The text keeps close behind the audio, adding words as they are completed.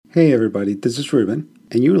Hey everybody, this is Ruben,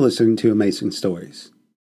 and you're listening to Amazing Stories.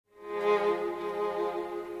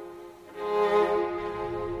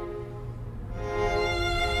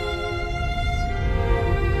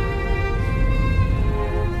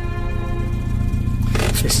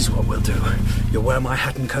 This is what we'll do. You'll wear my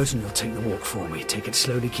hat and coat and you'll take the walk for me. Take it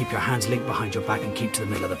slowly, keep your hands linked behind your back and keep to the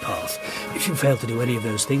middle of the path. If you fail to do any of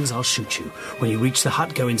those things, I'll shoot you. When you reach the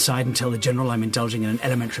hut, go inside and tell the General I'm indulging in an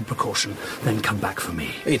elementary precaution. Then come back for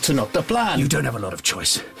me. It's not the plan. You don't have a lot of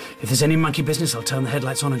choice. If there's any monkey business, I'll turn the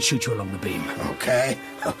headlights on and shoot you along the beam. Okay.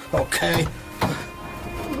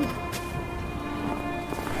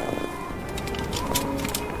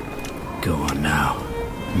 Go on now.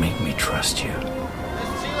 Make me trust you.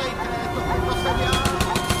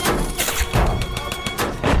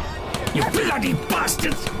 You bloody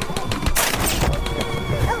bastards!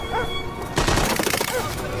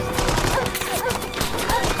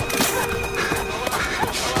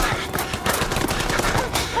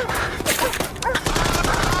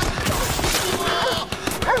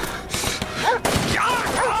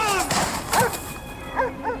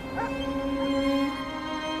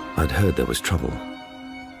 I'd heard there was trouble,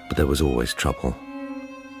 but there was always trouble.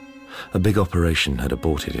 A big operation had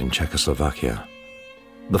aborted in Czechoslovakia.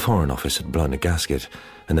 The Foreign Office had blown a gasket,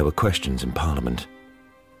 and there were questions in Parliament.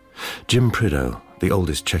 Jim Prideaux, the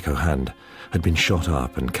oldest Czecho hand, had been shot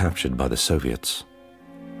up and captured by the Soviets.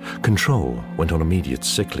 Control went on immediate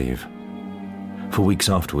sick leave. For weeks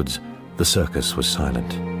afterwards, the circus was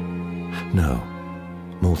silent. No,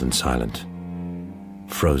 more than silent.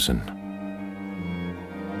 Frozen.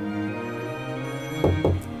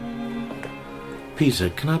 Peter,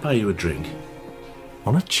 can I buy you a drink?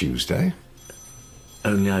 On a Tuesday?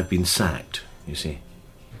 Only I've been sacked, you see.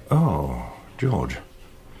 Oh, George.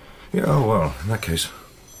 Yeah, oh, well, in that case.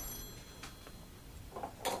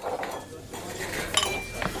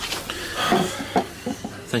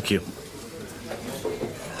 Thank you.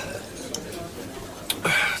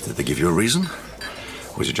 Did they give you a reason?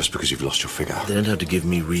 Or is it just because you've lost your figure? They don't have to give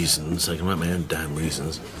me reasons. I can write my own damn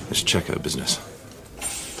reasons. It's Checo business.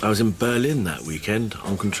 I was in Berlin that weekend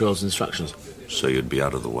on Control's instructions. So you'd be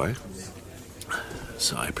out of the way?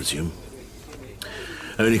 So I presume.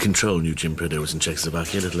 Only Control knew Jim Prideaux was in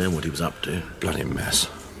Czechoslovakia, let alone what he was up to. Bloody mess.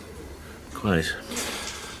 Quite.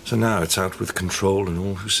 So now it's out with Control and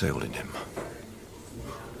all who sailed in him.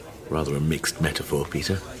 Rather a mixed metaphor,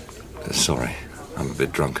 Peter. Sorry, I'm a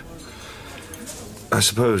bit drunk. I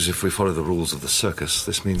suppose if we follow the rules of the circus,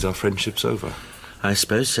 this means our friendship's over. I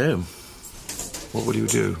suppose so. What will you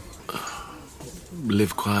do?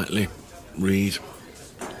 Live quietly. Read.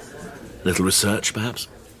 Little research, perhaps?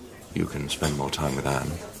 You can spend more time with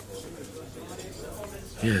Anne.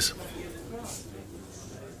 Yes.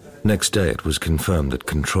 Next day it was confirmed that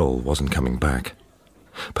Control wasn't coming back.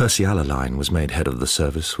 Percy Allaline was made head of the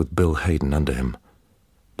service with Bill Hayden under him.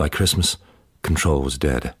 By Christmas, Control was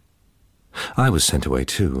dead. I was sent away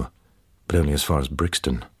too, but only as far as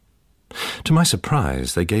Brixton. To my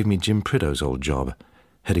surprise, they gave me Jim Prideaux's old job,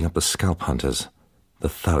 heading up the scalp hunters, the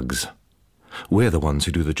thugs. We're the ones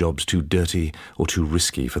who do the jobs too dirty or too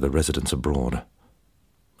risky for the residents abroad.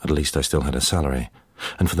 At least I still had a salary,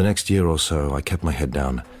 and for the next year or so I kept my head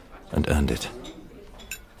down and earned it.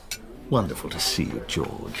 Wonderful to see you,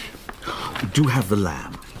 George. Do have the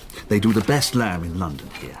lamb. They do the best lamb in London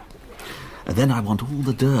here. And then I want all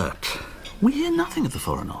the dirt. We hear nothing at the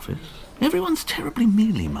Foreign Office. Everyone's terribly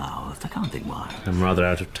mealy-mouthed. I can't think why. I'm rather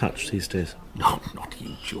out of touch these days. No, not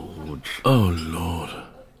you, George. Oh, Lord.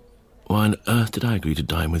 Why on earth did I agree to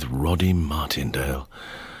dine with Roddy Martindale?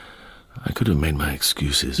 I could have made my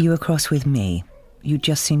excuses. You were cross with me. You'd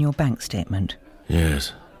just seen your bank statement.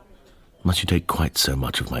 Yes. Must you take quite so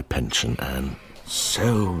much of my pension, Anne?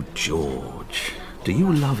 So, George, do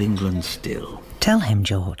you love England still? Tell him,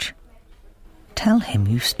 George. Tell him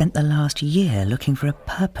you've spent the last year looking for a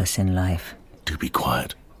purpose in life. Do be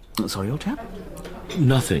quiet. Sorry, old chap?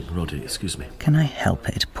 Nothing, Roddy, excuse me. Can I help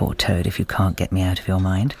it, poor toad, if you can't get me out of your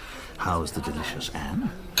mind? How's the delicious Anne?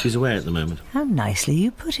 She's away at the moment. How nicely you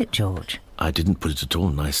put it, George. I didn't put it at all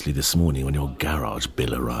nicely this morning when your garage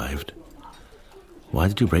bill arrived. Why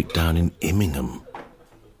did you break down in Immingham?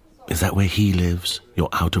 Is that where he lives, your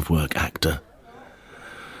out-of-work actor?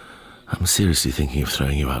 I'm seriously thinking of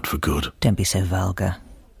throwing you out for good. Don't be so vulgar.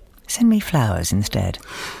 Send me flowers instead.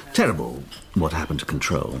 Terrible what happened to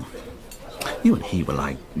Control. You and he were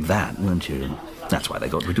like that, weren't you? That's why they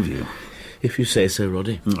got rid of you. If you say so,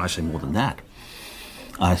 Roddy. I say more than that.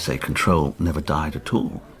 I say Control never died at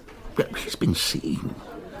all. But he's been seen.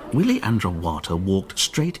 Willie Andrawata walked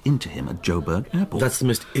straight into him at Joburg Airport. That's the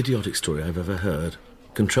most idiotic story I've ever heard.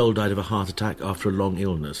 Control died of a heart attack after a long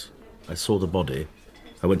illness. I saw the body.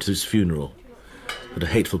 I went to his funeral. At a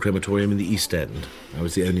hateful crematorium in the East End. I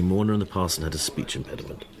was the only mourner and the parson had a speech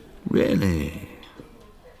impediment. Really?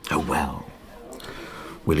 Oh, well.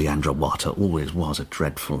 Willie Andrewater always was a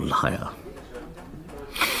dreadful liar.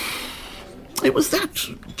 It was that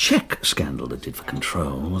cheque scandal that did for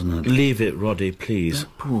Control, wasn't it? Leave it, Roddy, please.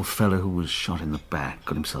 That poor fellow who was shot in the back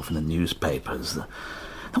got himself in the newspapers.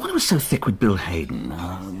 The one who was so thick with Bill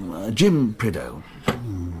Hayden. Jim Prideaux.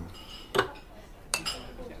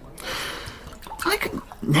 I can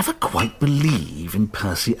never quite believe in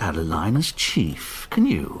Percy Adeline as chief, can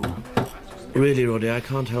you? Really, Roddy, I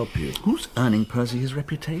can't help you. Who's earning Percy his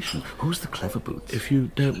reputation? Who's the clever boots? If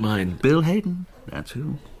you don't mind... Bill Hayden, that's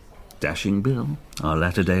who. Dashing Bill, our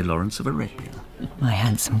latter-day Lawrence of Arabia. My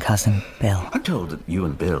handsome cousin, Bill. I'm told that you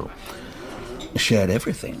and Bill shared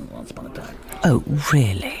everything once upon a time. Oh,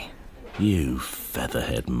 really? You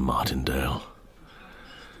featherhead Martindale.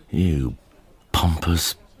 You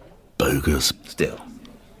pompous, bogus... Still,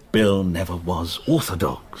 Bill never was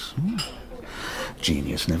orthodox.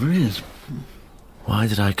 Genius never is. Why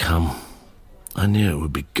did I come? I knew it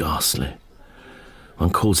would be ghastly. One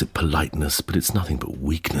calls it politeness, but it's nothing but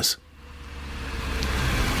weakness.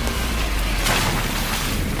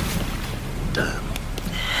 Damn.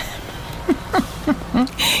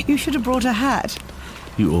 You should have brought a hat.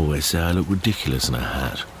 You always say I look ridiculous in a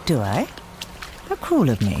hat. Do I? How cruel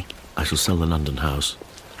of me. I shall sell the London house.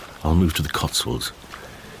 I'll move to the Cotswolds.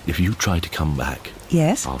 If you try to come back...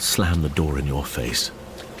 Yes? I'll slam the door in your face.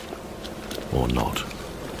 Or not,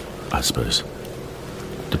 I suppose.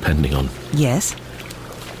 Depending on... Yes?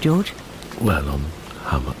 George? Well, on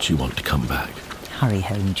how much you want to come back. Hurry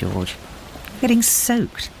home, George. You're getting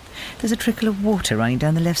soaked. There's a trickle of water running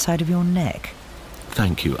down the left side of your neck.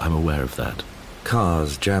 Thank you, I'm aware of that.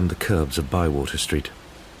 Cars jammed the curbs of Bywater Street.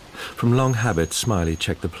 From long habit, Smiley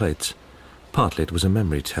checked the plates. Partly it was a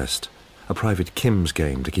memory test, a private Kim's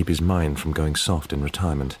game to keep his mind from going soft in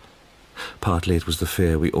retirement. Partly it was the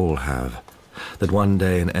fear we all have, that one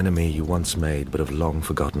day an enemy you once made but have long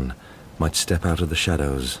forgotten might step out of the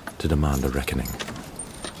shadows to demand a reckoning.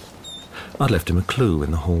 I'd left him a clue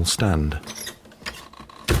in the hall stand.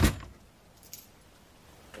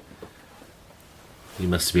 You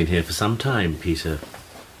must have been here for some time, Peter.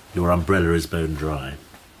 Your umbrella is bone dry.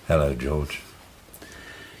 Hello, George.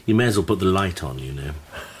 You may as well put the light on, you know.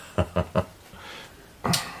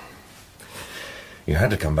 You had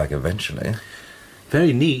to come back eventually.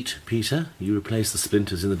 Very neat, Peter. You replaced the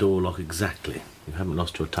splinters in the door lock exactly. You haven't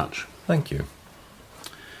lost your touch. Thank you.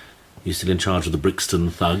 You still in charge of the Brixton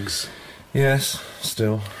thugs? Yes,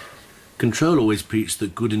 still. Control always preached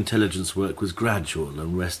that good intelligence work was gradual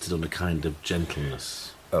and rested on a kind of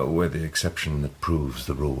gentleness. We're the exception that proves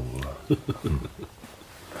the rule.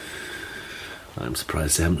 I'm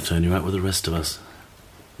surprised they haven't thrown you out with the rest of us.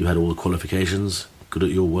 You had all the qualifications, good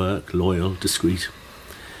at your work, loyal, discreet.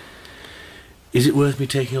 Is it worth me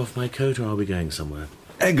taking off my coat, or are we going somewhere?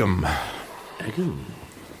 Egham. Egham?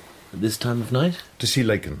 At this time of night? To see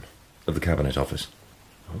Lakin of the Cabinet Office.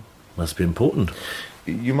 Oh, must be important.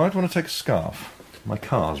 You might want to take a scarf. My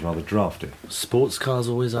car's rather draughty. Sports cars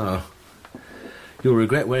always are. You'll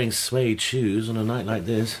regret wearing suede shoes on a night like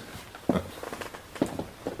this.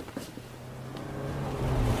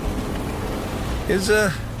 Is,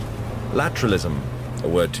 lateralism a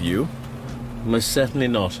word to you? Most certainly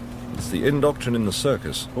not. It's the in doctrine in the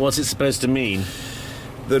circus. What's it supposed to mean?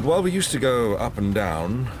 That while we used to go up and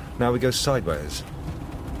down, now we go sideways.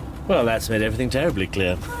 Well, that's made everything terribly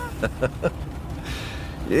clear.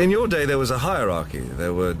 In your day, there was a hierarchy.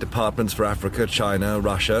 There were departments for Africa, China,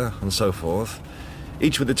 Russia, and so forth,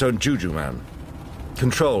 each with its own juju man.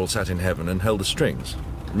 Control sat in heaven and held the strings.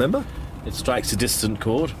 Remember? It strikes a distant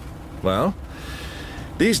chord. Well,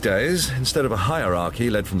 these days, instead of a hierarchy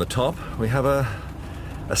led from the top, we have a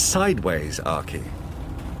sideways-archy.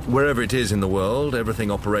 Wherever it is in the world, everything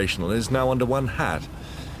operational is now under one hat.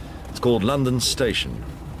 It's called London Station.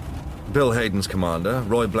 Bill Hayden's commander,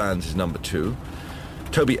 Roy Bland's his number 2.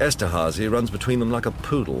 Toby Esterhazy runs between them like a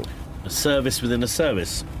poodle. A service within a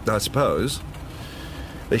service. I suppose.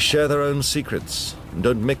 They share their own secrets and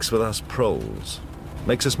don't mix with us proles.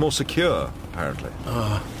 Makes us more secure, apparently.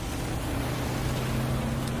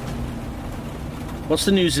 What's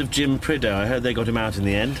the news of Jim Prideaux? I heard they got him out in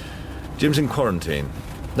the end. Jim's in quarantine.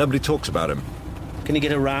 Nobody talks about him. Can he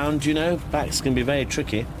get around, you know? Backs can be very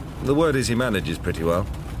tricky. The word is he manages pretty well.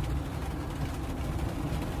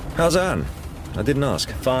 How's Anne? I didn't ask.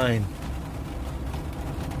 Fine.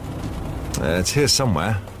 It's here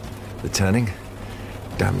somewhere. The turning.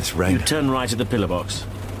 Damn this rain. You turn right at the pillar box.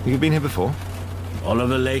 You've been here before?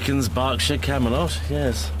 Oliver Laken's Berkshire Camelot,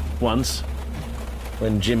 yes. Once,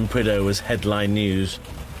 when Jim Prideaux was headline news.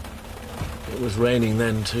 It was raining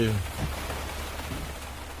then, too.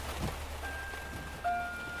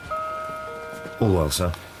 All well,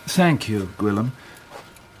 sir. Thank you, Gwillem.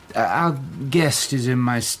 Our guest is in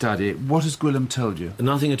my study. What has Gwillem told you?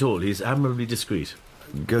 Nothing at all. He's admirably discreet.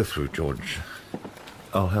 Go through, George.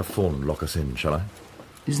 I'll have Fawn lock us in, shall I?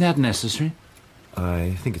 Is that necessary?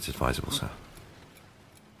 I think it's advisable, sir.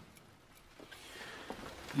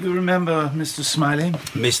 You remember Mr. Smiley?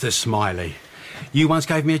 Mr. Smiley. You once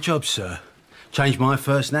gave me a job, sir. Changed my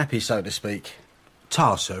first nappy, so to speak.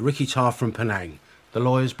 Tar, sir. Ricky Tar from Penang. The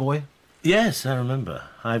lawyer's boy. Yes, I remember.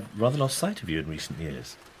 I've rather lost sight of you in recent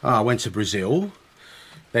years. I went to Brazil,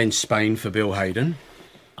 then Spain for Bill Hayden.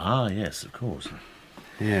 Ah, yes, of course.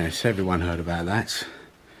 Yes, everyone heard about that.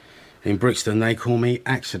 In Brixton, they call me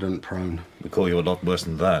accident-prone. We call you a lot worse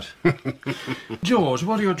than that. George,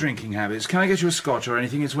 what are your drinking habits? Can I get you a scotch or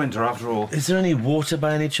anything? It's winter, after all. Is there any water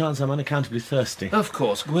by any chance? I'm unaccountably thirsty. Of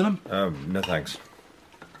course, Gwillem. No thanks.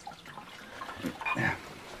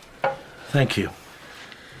 Thank you.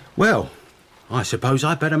 Well, I suppose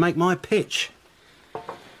I'd better make my pitch.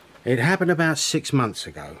 It happened about 6 months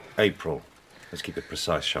ago. April. Let's keep it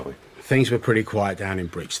precise, shall we? Things were pretty quiet down in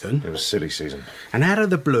Brixton. It was silly season. And out of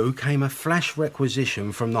the blue came a flash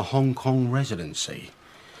requisition from the Hong Kong Residency.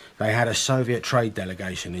 They had a Soviet trade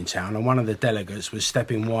delegation in town, and one of the delegates was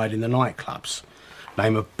stepping wide in the nightclubs.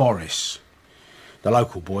 Name of Boris. The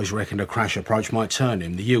local boys reckoned a crash approach might turn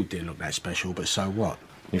him. The yield didn't look that special, but so what?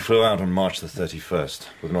 He flew out on March the 31st,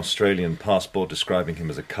 with an Australian passport describing him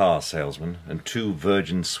as a car salesman, and 2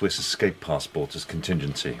 Virgin Swiss escape passports as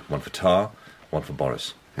contingency. One for Tar, one for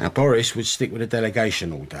Boris. Now, Boris would stick with the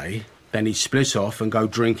delegation all day, then he'd split off and go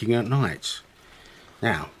drinking at night.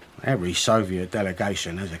 Now, every Soviet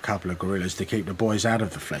delegation has a couple of gorillas to keep the boys out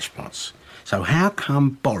of the flesh pots. So how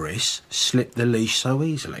come Boris slipped the leash so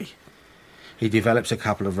easily? He develops a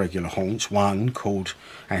couple of regular haunts, one called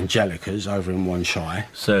Angelica's over in Wan Chai.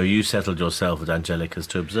 So you settled yourself at Angelica's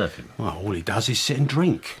to observe him? Well, all he does is sit and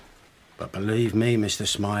drink. But believe me, Mr.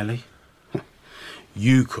 Smiley,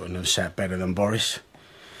 you couldn't have sat better than Boris.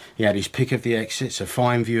 He had his pick of the exits, a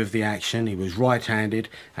fine view of the action, he was right-handed,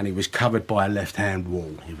 and he was covered by a left-hand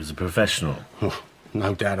wall. He was a professional. Oh,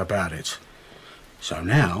 no doubt about it. So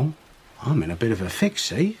now, I'm in a bit of a fix,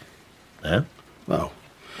 see? Yeah? Well,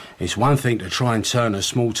 it's one thing to try and turn a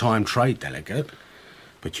small-time trade delegate,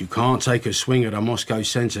 but you can't take a swing at a Moscow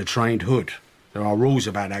Centre-trained hood. There are rules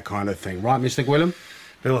about that kind of thing, right, Mr. Gwillem?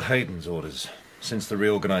 Bill Hayden's orders. Since the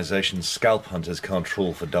reorganisation, scalp hunters can't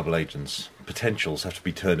trawl for double agents. Potentials have to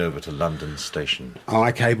be turned over to London Station.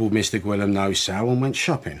 I cabled Mr. Gwillem no sal and went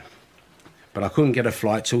shopping. But I couldn't get a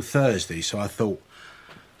flight till Thursday, so I thought,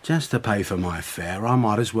 just to pay for my fare, I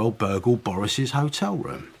might as well burgle Boris's hotel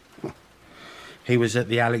room. He was at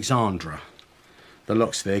the Alexandra. The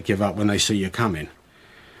locks there give up when they see you coming.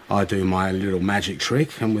 I do my little magic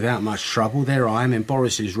trick, and without much trouble, there I am in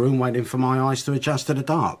Boris's room waiting for my eyes to adjust to the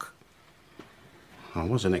dark. I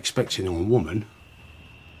wasn't expecting a woman.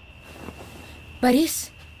 Boris?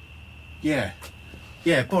 Yeah,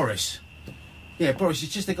 Boris. Yeah, Boris,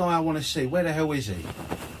 it's just the guy I want to see. Where the hell is he?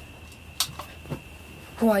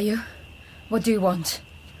 Who are you? What do you want?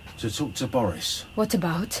 To talk to Boris. What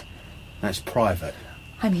about? That's private.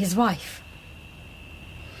 I'm his wife.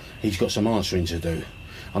 He's got some answering to do.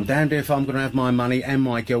 I'm damned if I'm going to have my money and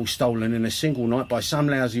my girl stolen in a single night by some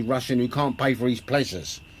lousy Russian who can't pay for his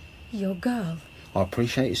pleasures. Your girl? I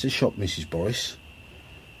appreciate it's a shock, Mrs. Boris.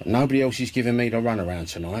 But nobody else is giving me the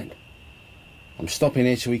runaround tonight. I'm stopping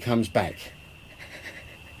here till he comes back.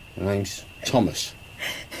 My name's Thomas.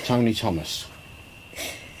 Tony Thomas.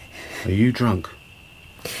 Are you drunk?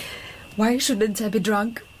 Why shouldn't I be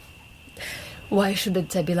drunk? Why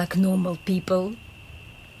shouldn't I be like normal people?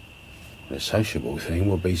 The sociable thing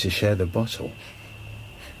will be to share the bottle.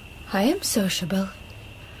 I am sociable.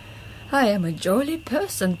 I am a jolly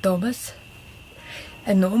person, Thomas.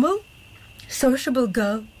 A normal, sociable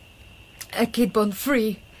girl. A kid born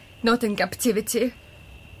free, not in captivity.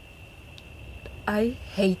 I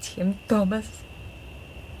hate him, Thomas.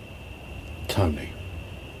 Tony.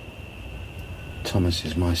 Thomas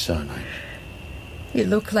is my surname. You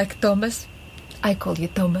look like Thomas. I call you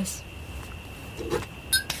Thomas.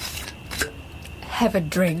 Have a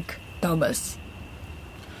drink, Thomas.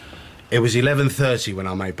 It was 11:30 when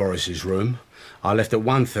I made Boris's room. I left at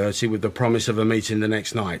 1:30 with the promise of a meeting the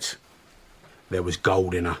next night. There was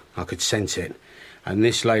gold in her. I could sense it. And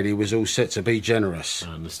this lady was all set to be generous.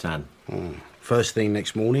 I understand. First thing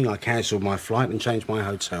next morning, I cancelled my flight and changed my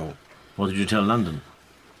hotel. What did you tell London?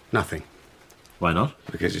 Nothing. Why not?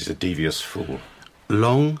 Because he's a devious fool.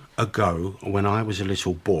 Long ago, when I was a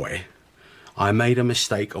little boy, I made a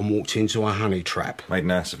mistake and walked into a honey trap. Made an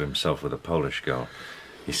ass of himself with a Polish girl.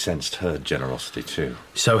 He sensed her generosity too.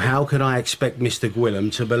 So how could I expect Mr.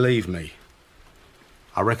 Gwilym to believe me?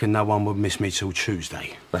 I reckon no one would miss me till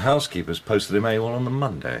Tuesday. The housekeepers posted him AWOL on the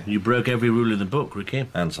Monday. You broke every rule in the book, Ricky.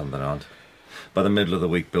 And some that aren't. By the middle of the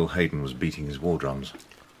week, Bill Hayden was beating his war drums.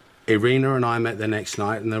 Irina and I met the next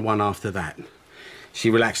night and the one after that. She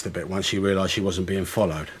relaxed a bit once she realised she wasn't being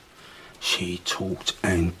followed. She talked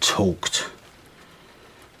and talked.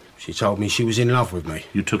 She told me she was in love with me.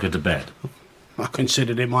 You took her to bed? I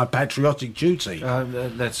considered it my patriotic duty.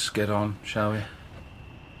 Let's get on, shall we?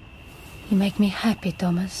 You make me happy,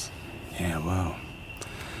 Thomas. Yeah, well,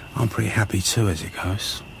 I'm pretty happy too as it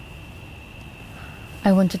goes.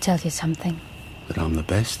 I want to tell you something. That I'm the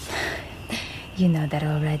best? You know that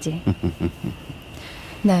already.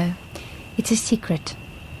 No, it's a secret.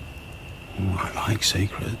 I like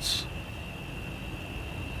secrets.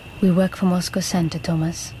 We work for Moscow Center,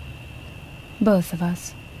 Thomas. Both of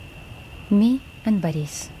us. Me and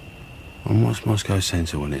Boris. And what's Moscow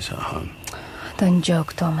Center when it's at home? Don't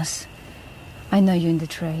joke, Thomas. I know you in the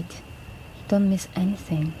trade. Don't miss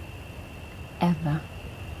anything. Ever.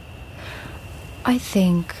 I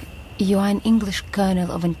think you are an English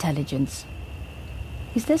colonel of intelligence.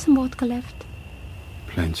 Is there some vodka left?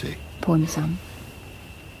 Plenty. Pour me some.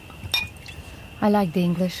 I like the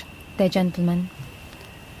English. They're gentlemen.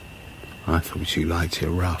 I thought you liked it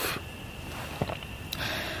rough.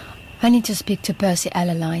 I need to speak to Percy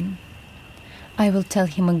Allaline. I will tell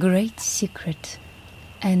him a great secret,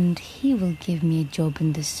 and he will give me a job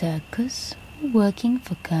in the circus, working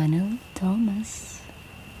for Colonel Thomas.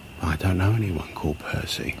 I don't know anyone called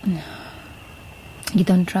Percy. No. You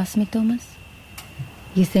don't trust me, Thomas?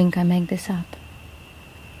 You think I make this up?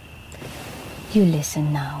 You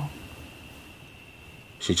listen now.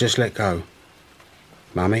 She just let go.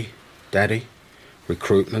 Mummy, Daddy,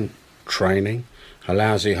 recruitment, training, a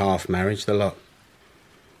lousy half-marriage, the lot.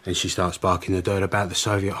 Then she starts barking the dirt about the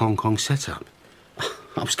Soviet Hong Kong setup.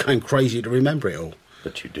 I was going crazy to remember it all.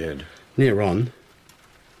 But you did. Near on,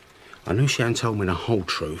 I knew she hadn't told me the whole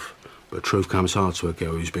truth, but truth comes hard to a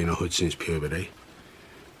girl who's been a hood since puberty.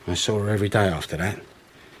 I saw her every day after that.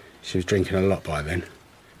 She was drinking a lot by then.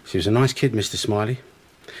 She was a nice kid, Mr. Smiley.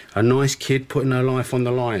 A nice kid putting her life on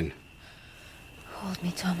the line. Hold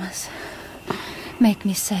me, Thomas. Make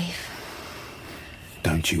me safe.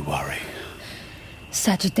 Don't you worry.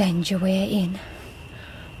 Such danger we're in.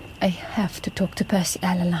 I have to talk to Percy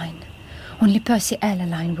Allaline. Only Percy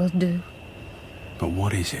Allaline will do. But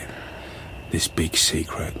what is it? This big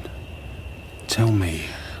secret? Tell me.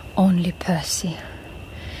 Only Percy.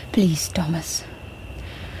 Please, Thomas.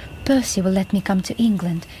 Percy will let me come to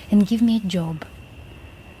England and give me a job.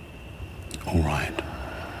 All right.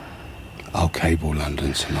 I'll cable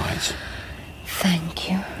London tonight. Thank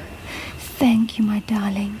you. Thank you, my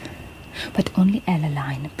darling. But only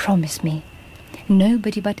Allaline. Promise me.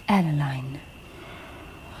 Nobody but Allaline.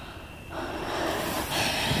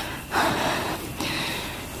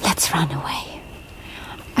 Let's run away.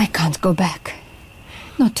 I can't go back.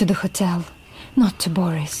 Not to the hotel. Not to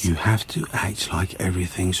Boris. You have to act like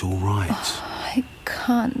everything's all right. Oh, I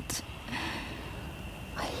can't.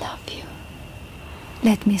 I love you.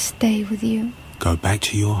 Let me stay with you. Go back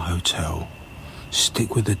to your hotel.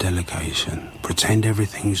 Stick with the delegation. Pretend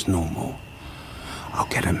everything's normal. I'll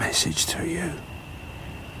get a message to you.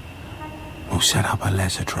 We'll set up a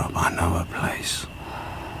letter drop. I know a place.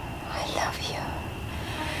 I love you.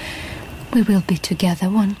 We will be together,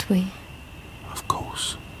 won't we? Of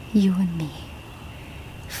course. You and me.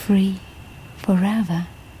 Free forever.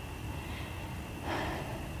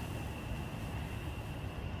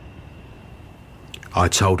 I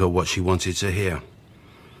told her what she wanted to hear.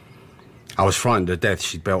 I was frightened to death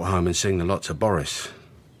she'd belt home and sing the lot to Boris.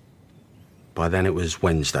 By then it was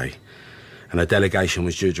Wednesday, and the delegation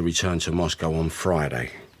was due to return to Moscow on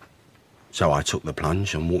Friday. So I took the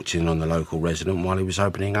plunge and walked in on the local resident while he was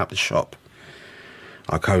opening up the shop.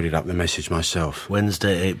 I coded up the message myself.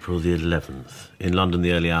 Wednesday, April the 11th. In London,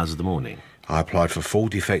 the early hours of the morning. I applied for full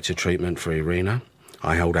defector treatment for Irina.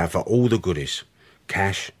 I held out for all the goodies.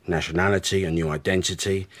 Cash, nationality, a new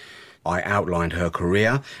identity. I outlined her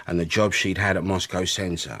career and the job she'd had at Moscow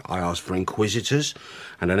Center. I asked for inquisitors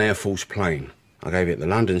and an Air Force plane. I gave it the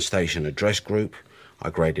London Station address group. I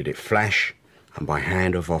graded it flash and by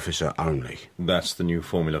hand of officer only. That's the new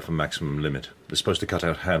formula for maximum limit. They're supposed to cut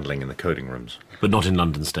out handling in the coding rooms. But not in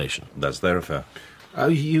London Station. That's their affair. Oh,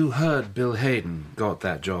 you heard Bill Hayden got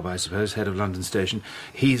that job, I suppose, head of London Station.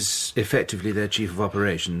 He's effectively their chief of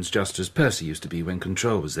operations, just as Percy used to be when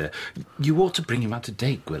Control was there. You ought to bring him up to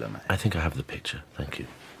date, Gwilym. I think I have the picture, thank you.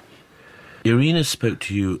 Irina spoke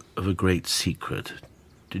to you of a great secret.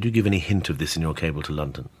 Did you give any hint of this in your cable to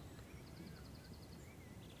London?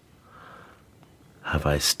 Have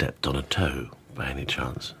I stepped on a toe, by any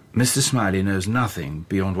chance? Mr. Smiley knows nothing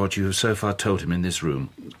beyond what you have so far told him in this room.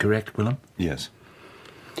 Correct, Gwilym? Yes.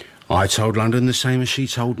 I told London the same as she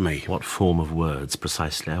told me. What form of words,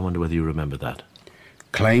 precisely? I wonder whether you remember that.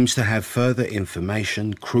 Claims to have further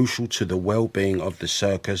information crucial to the well-being of the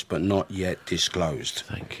circus, but not yet disclosed.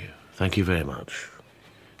 Thank you. Thank you very much.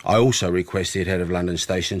 I also requested head of London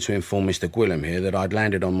Station to inform Mr. Gwilym here that I'd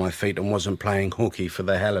landed on my feet and wasn't playing hooky for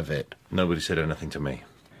the hell of it. Nobody said anything to me.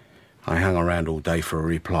 I hung around all day for a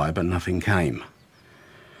reply, but nothing came.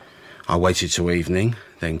 I waited till evening,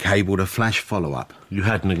 then cabled a flash follow-up. You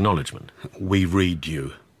had an acknowledgement? We read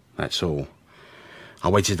you, that's all. I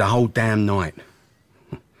waited the whole damn night.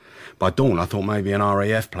 By dawn, I thought maybe an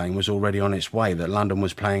RAF plane was already on its way, that London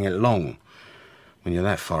was playing it long. When you're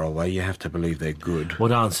that far away, you have to believe they're good.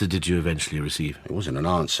 What answer did you eventually receive? It wasn't an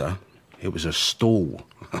answer. It was a stall.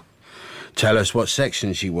 Tell us what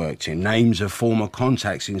section she worked in, names of former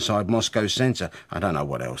contacts inside Moscow Centre. I don't know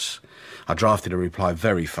what else. I drafted a reply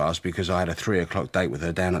very fast because I had a 3 o'clock date with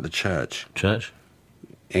her down at the church. Church?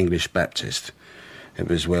 English Baptist. It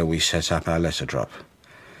was where we set up our letter drop.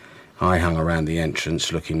 I hung around the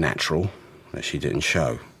entrance looking natural, but she didn't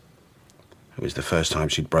show. It was the first time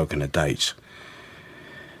she'd broken a date.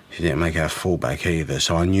 She didn't make our fallback either,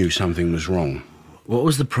 so I knew something was wrong. What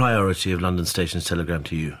was the priority of London Station's telegram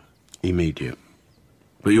to you? Immediate.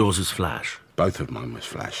 But yours was flash? Both of mine was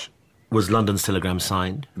flash. Was London's telegram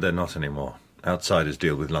signed? They're not anymore. Outsiders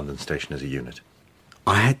deal with London Station as a unit.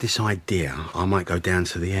 I had this idea I might go down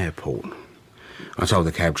to the airport. I told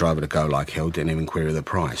the cab driver to go like hell, didn't even query the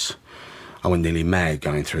price. I went nearly mad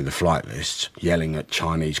going through the flight lists, yelling at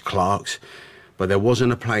Chinese clerks, but there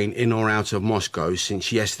wasn't a plane in or out of Moscow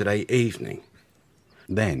since yesterday evening.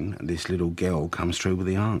 Then this little girl comes through with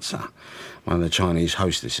the answer. One of the Chinese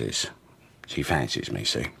hostesses. She fancies me,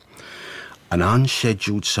 see. An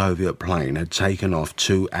unscheduled Soviet plane had taken off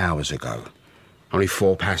 2 hours ago. Only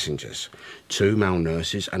 4 passengers, 2 male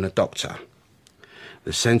nurses and a doctor.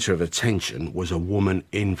 The centre of attention was a woman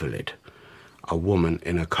invalid, a woman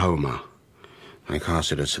in a coma. They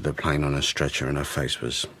casted her to the plane on a stretcher and her face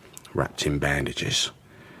was wrapped in bandages.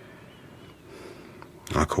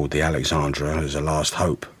 I called the Alexandra as a last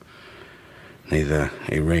hope. Neither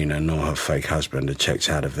Irina nor her fake husband had checked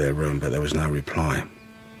out of their room, but there was no reply.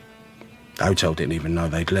 The hotel didn't even know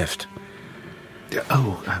they'd left.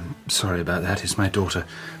 Oh, I'm sorry about that. It's my daughter.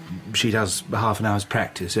 She does half an hour's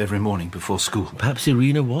practice every morning before school. Perhaps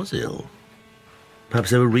Irina was ill. Perhaps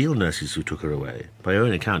there were real nurses who took her away. By your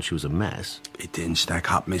own account, she was a mess. It didn't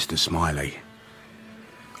stack up, Mr. Smiley.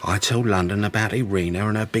 I told London about Irina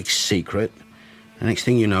and her big secret. The next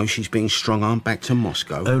thing you know, she's being strong-armed back to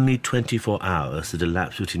Moscow. Only 24 hours had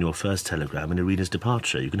elapsed between your first telegram and Irina's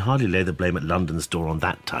departure. You can hardly lay the blame at London's door on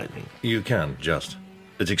that timing. You can, just.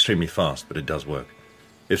 It's extremely fast, but it does work.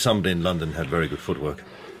 If somebody in London had very good footwork.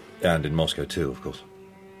 And in Moscow too, of course.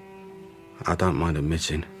 I don't mind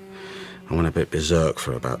admitting. I went a bit berserk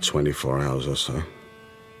for about 24 hours or so.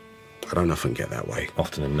 I don't often get that way.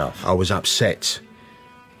 Often enough. I was upset.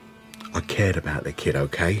 I cared about the kid,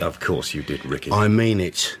 okay? Of course you did, Ricky. I mean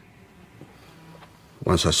it.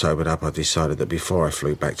 Once I sobered up, I decided that before I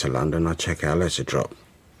flew back to London, I'd check our letter drop.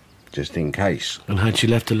 Just in case. And had she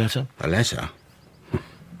left a letter? A letter?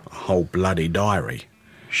 A whole bloody diary.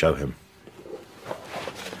 Show him.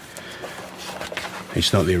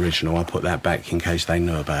 It's not the original. I put that back in case they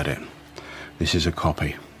knew about it. This is a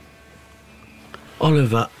copy.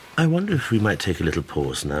 Oliver, I wonder if we might take a little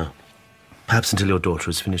pause now. Perhaps until your daughter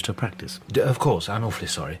has finished her practice. Of course, I'm awfully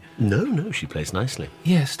sorry. No, she plays nicely.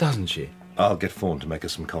 Yes, doesn't she? I'll get Fawn to make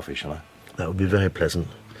us some coffee, shall I? That would be very pleasant.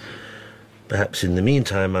 Perhaps in the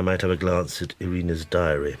meantime I might have a glance at Irina's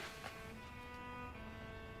diary.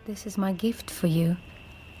 This is my gift for you,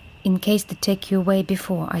 in case they take you away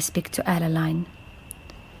before I speak to Adeline.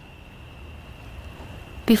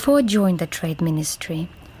 Before I joined the Trade Ministry,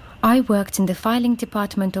 I worked in the filing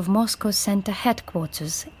department of Moscow Center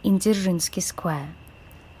headquarters in Dzerzhinsky Square.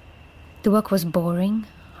 The work was boring,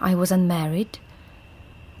 I was unmarried.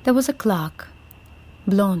 There was a clerk,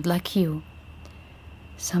 blonde like you.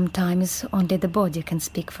 Sometimes only the body can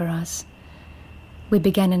speak for us. We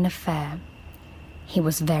began an affair. He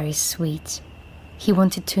was very sweet. He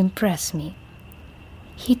wanted to impress me.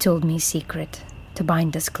 He told me a secret to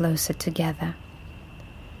bind us closer together.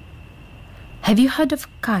 Have you heard of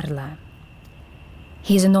Carla?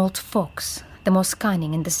 He's an old fox, the most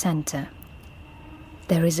cunning in the centre.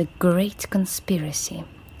 There is a great conspiracy.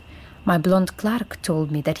 My blonde clerk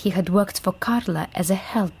told me that he had worked for Carla as a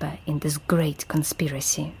helper in this great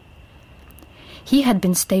conspiracy. He had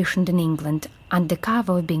been stationed in England under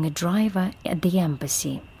cover of being a driver at the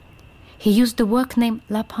embassy. He used the work name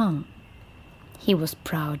Lapin. He was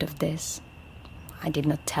proud of this. I did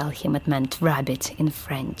not tell him it meant rabbit in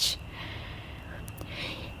French.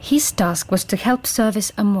 His task was to help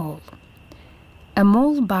service a mole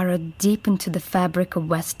burrowed deep into the fabric of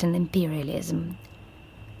Western imperialism.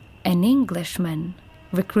 An Englishman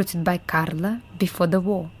recruited by Carla before the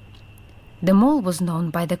war. The mole was known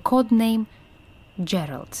by the code name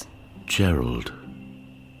Gerald. Gerald.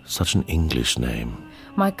 Such an English name.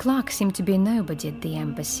 My clerk seemed to be nobody at the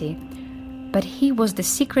embassy, but he was the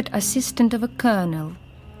secret assistant of a colonel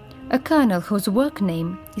whose work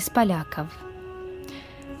name is Polyakov.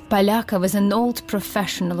 Polyakov is an old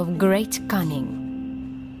professional of great cunning.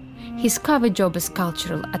 His cover job is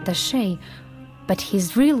cultural attaché, but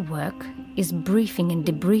his real work is briefing and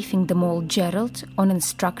debriefing the mole Gerald on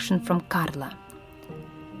instruction from Carla.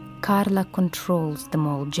 Carla controls the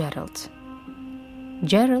mole Gerald.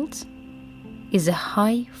 Gerald is a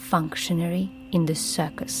high functionary in the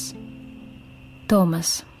circus.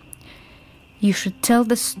 Thomas, you should tell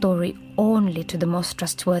the story only to the most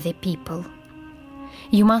trustworthy people.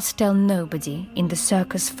 You must tell nobody in the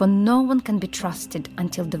circus, for no one can be trusted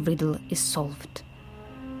until the riddle is solved.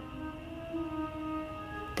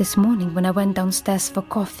 This morning, when I went downstairs for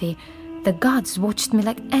coffee, the guards watched me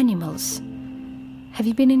like animals. Have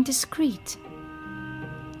you been indiscreet?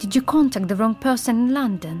 Did you contact the wrong person in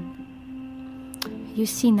London? You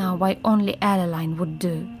see now why only airline would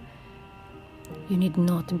do. You need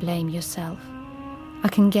not blame yourself. I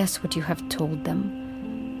can guess what you have told them.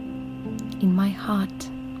 In my heart,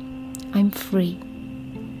 I'm free.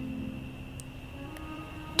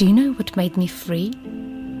 Do you know what made me free?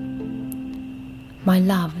 My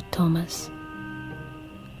love, Thomas.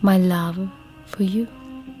 My love for you.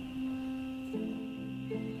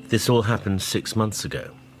 This all happened 6 months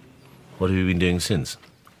ago. What have you been doing since?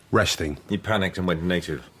 Resting. He panicked and went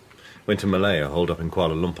native. Went to Malaya, holed up in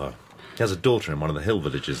Kuala Lumpur. He has a daughter in one of the hill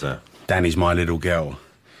villages there. Danny's my little girl.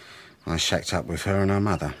 I shacked up with her and her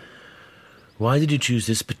mother. Why did you choose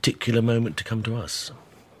this particular moment to come to us?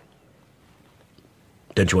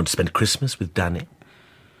 Don't you want to spend Christmas with Danny?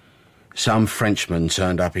 Some Frenchman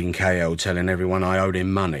turned up in KL telling everyone I owed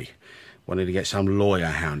him money. Wanted to get some lawyer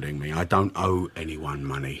hounding me. I don't owe anyone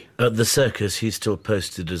money. At the circus, he's still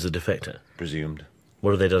posted as a defector. Presumed.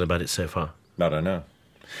 What have they done about it so far? I don't know.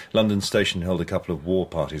 London Station held a couple of war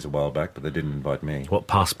parties a while back, but they didn't invite me. What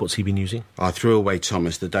passport's he been using? I threw away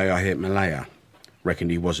Thomas the day I hit Malaya.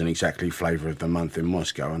 Reckoned he wasn't exactly flavour of the month in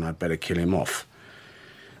Moscow, and I'd better kill him off.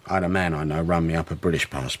 I had a man I know run me up a British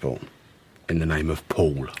passport in the name of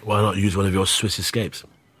Paul. Why not use one of your Swiss escapes?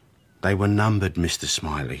 They were numbered, Mr.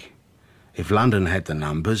 Smiley. If London had the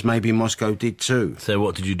numbers, maybe Moscow did too. So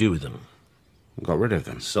what did you do with them? Got rid of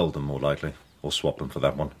them. Sold them, more likely. Or swapped them for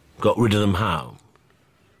that one. Got rid of them how?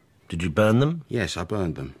 Did you burn them? Yes, I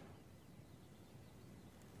burned them.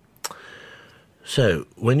 So,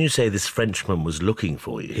 when you say this Frenchman was looking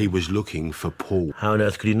for you... He was looking for Paul. How on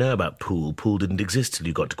earth could he know about Pool? Pool didn't exist till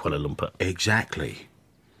you got to Kuala Lumpur. Exactly.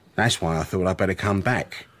 That's why I thought I'd better come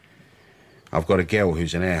back. I've got a girl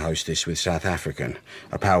who's an air hostess with South African.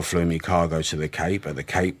 A pal flew me cargo to the Cape. At the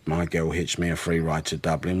Cape, my girl hitched me a free ride to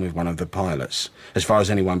Dublin with one of the pilots. As far as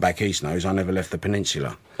anyone back east knows, I never left the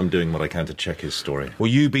peninsula. I'm doing what I can to check his story.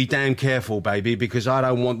 Well, you be damn careful, baby, because I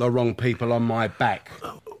don't want the wrong people on my back.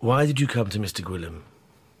 Why did you come to Mr. Gwilym?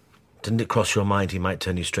 Didn't it cross your mind he might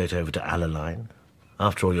turn you straight over to Alaline?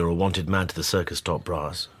 After all, you're a wanted man to the circus top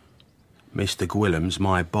brass. Mr. Gwilym's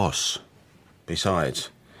my boss. Besides,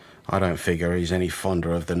 I don't figure he's any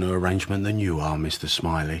fonder of the new arrangement than you are, Mr.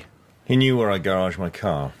 Smiley. He knew where I garaged my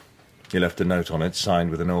car. He left a note on it, signed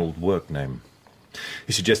with an old work name.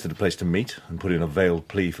 He suggested a place to meet and put in a veiled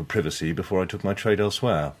plea for privacy before I took my trade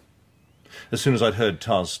elsewhere. As soon as I'd heard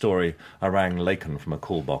Tar's story, I rang Lacan from a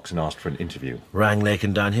call box and asked for an interview. Rang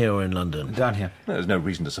Lacan down here or in London? Down here. There's no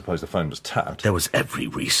reason to suppose the phone was tapped. There was every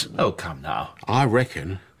reason. Oh, come now. I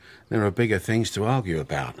reckon there are bigger things to argue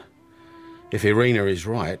about. If Irina is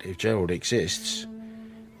right, if Gerald exists,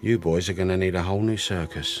 you boys are going to need a whole new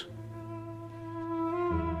circus.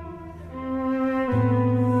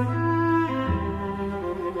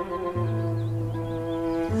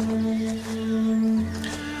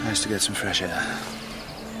 Nice to get some fresh air.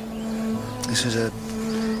 This is a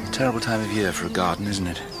terrible time of year for a garden, isn't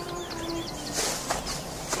it?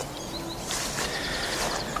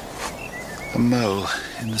 A mole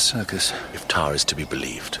in the circus. If Tar is to be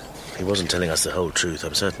believed. He wasn't telling us the whole truth,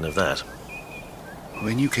 I'm certain of that.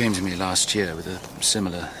 When you came to me last year with a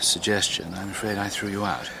similar suggestion, I'm afraid I threw you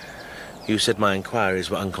out. You said my inquiries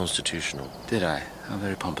were unconstitutional. Did I? How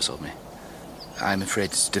very pompous of me. I'm afraid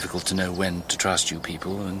it's difficult to know when to trust you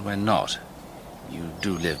people and when not. You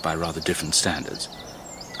do live by rather different standards.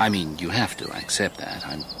 I mean, you have to, I accept that.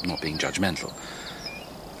 I'm not being judgmental.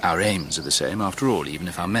 Our aims are the same, after all, even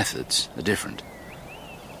if our methods are different.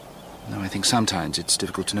 Though I think sometimes it's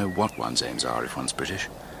difficult to know what one's aims are if one's British.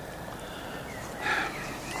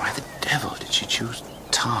 Why the devil did she choose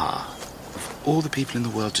Tar? Of all the people in the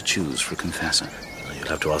world to choose for a confessor. You'll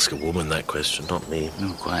have to ask a woman that question, not me.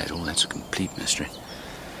 No, quite. Oh, that's a complete mystery.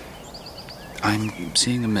 I'm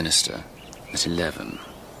seeing a minister at 11.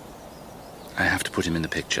 I have to put him in the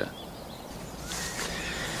picture.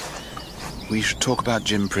 We should talk about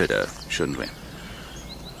Jim Pridder, shouldn't we?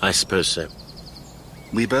 I suppose so.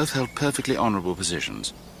 We both held perfectly honourable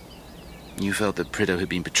positions. You felt that Pridder had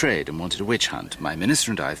been betrayed and wanted a witch hunt. My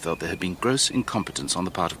minister and I felt there had been gross incompetence on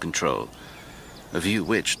the part of control. A view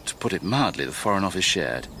which, to put it mildly, the Foreign Office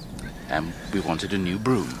shared. And we wanted a new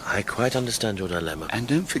broom. I quite understand your dilemma. And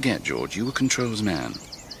don't forget, George, you were Control's man.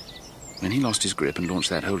 When he lost his grip and launched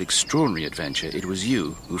that whole extraordinary adventure, it was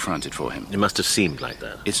you who fronted for him. It must have seemed like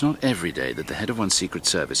that. It's not every day that the head of one's secret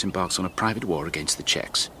service embarks on a private war against the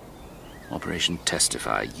Czechs. Operation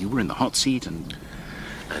Testify. You were in the hot seat and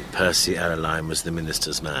Percy Adeline was the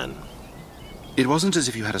minister's man. It wasn't as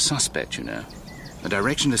if you had a suspect, you know. A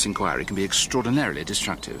directionless inquiry can be extraordinarily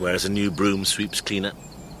destructive. Whereas a new broom sweeps cleaner.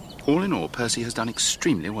 All in all, Percy has done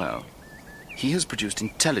extremely well. He has produced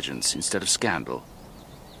intelligence instead of scandal.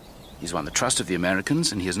 He's won the trust of the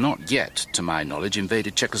Americans, and he has not yet, to my knowledge,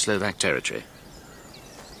 invaded Czechoslovak territory.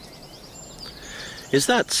 Is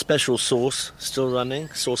that special sauce still running?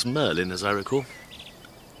 Sauce Merlin, as I recall.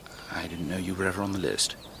 I didn't know you were ever on the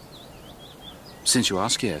list. Since you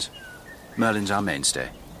ask, yes. Merlin's our mainstay.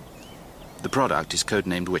 The product is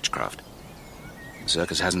codenamed Witchcraft. The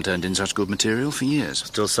circus hasn't turned in such good material for years.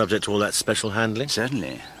 Still subject to all that special handling?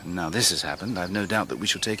 Certainly. Now this has happened, I've no doubt that we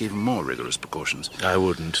shall take even more rigorous precautions. I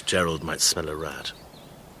wouldn't. Gerald might smell a rat.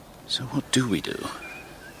 So what do we do?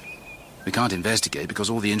 We can't investigate because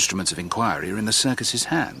all the instruments of inquiry are in the circus's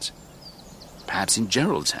hands. Perhaps in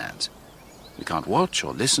Gerald's hands. We can't watch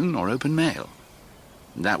or listen or open mail.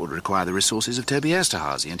 That would require the resources of Toby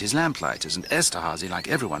Esterhazy and his lamplighters, and Esterhazy, like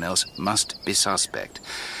everyone else, must be suspect.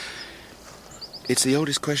 It's the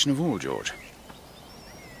oldest question of all, George.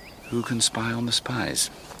 Who can spy on the spies?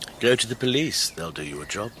 Go to the police. They'll do you a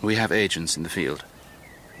job. We have agents in the field.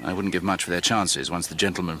 I wouldn't give much for their chances once the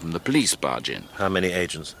gentlemen from the police barge in. How many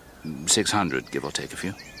agents? 600, give or take a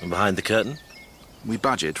few. And behind the curtain? We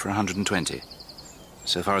budget for 120.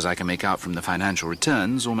 So far as I can make out from the financial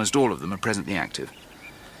returns, almost all of them are presently active.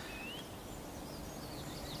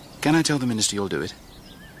 Can I tell the minister you'll do it?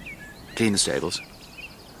 Clean the stables.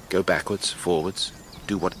 Go backwards, forwards.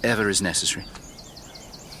 Do whatever is necessary.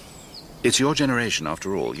 It's your generation,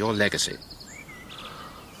 after all, your legacy.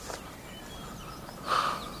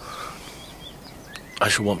 I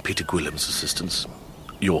shall want Peter Gwillim's assistance.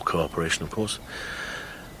 Your cooperation, of course.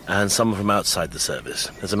 And someone from outside the service.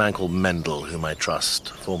 There's a man called Mendel, whom I trust,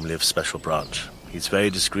 formerly of Special Branch. He's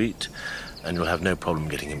very discreet, and you'll have no problem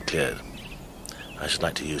getting him cleared. I should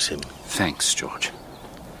like to use him. Thanks, George.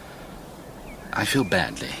 I feel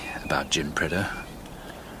badly about Jim Pridder.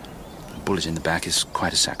 A bullet in the back is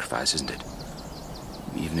quite a sacrifice, isn't it?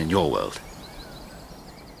 Even in your world.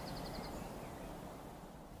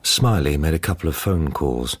 Smiley made a couple of phone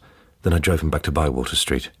calls, then I drove him back to Bywater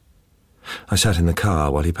Street. I sat in the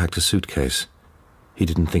car while he packed a suitcase. He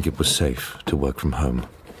didn't think it was safe to work from home.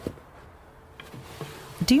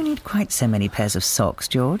 Do you need quite so many pairs of socks,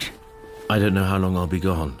 George? I don't know how long I'll be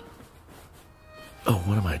gone. Oh,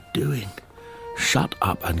 what am I doing? Shut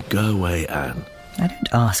up and go away, Anne. I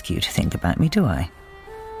don't ask you to think about me, do I?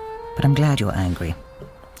 But I'm glad you're angry.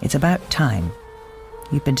 It's about time.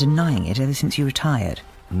 You've been denying it ever since you retired.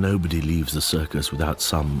 Nobody leaves the circus without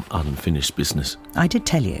some unfinished business. I did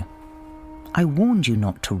tell you. I warned you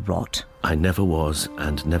not to rot. I never was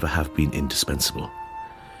and never have been indispensable.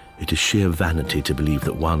 It is sheer vanity to believe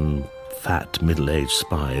that one fat, middle-aged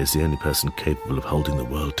spy is the only person capable of holding the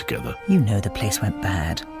world together. You know the place went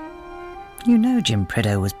bad. You know Jim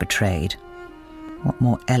Pridder was betrayed. What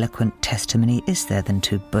more eloquent testimony is there than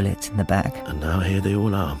 2 bullets in the back? And now here they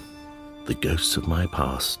all are, the ghosts of my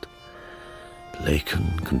past.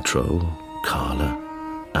 Lacan, Control, Carla,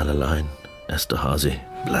 Adeline, Esterhazy,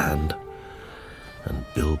 Bland, and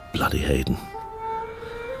Bill Bloody Hayden.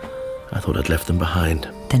 I thought I'd left them behind.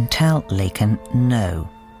 Then tell Lacan no.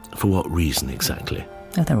 For what reason exactly?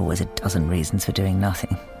 Oh, there are always a dozen reasons for doing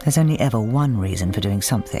nothing. There's only ever one reason for doing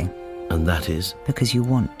something. And that is? Because you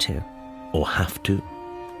want to. Or have to?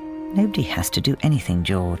 Nobody has to do anything,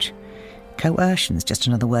 George. Coercion's just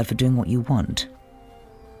another word for doing what you want.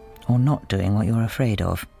 Or not doing what you're afraid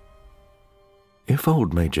of. If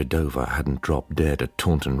old Major Dover hadn't dropped dead at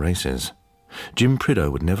Taunton races, Jim Prideaux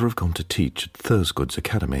would never have gone to teach at Thursgood's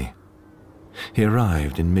Academy. He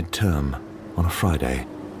arrived in mid-term on a Friday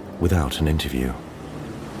without an interview.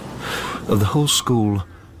 Of the whole school,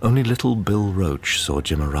 only little Bill Roach saw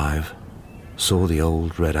Jim arrive, saw the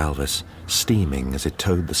old red Alvis steaming as it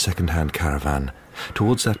towed the second-hand caravan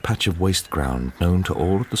towards that patch of waste ground known to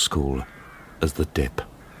all at the school as the Dip.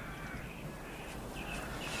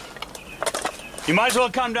 You might as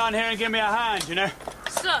well come down here and give me a hand, you know.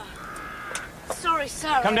 Sir. Sorry,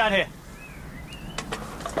 sir. Come down here.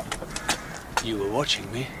 You were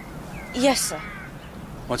watching me? Yes, sir.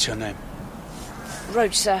 What's your name?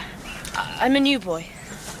 Roach, sir. I'm a new boy.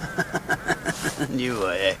 New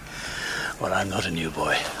boy, eh? Well, I'm not a new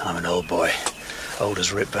boy. I'm an old boy. Old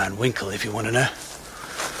as Rip Van Winkle, if you want to know.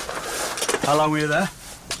 How long were you there?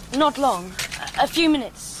 Not long. A few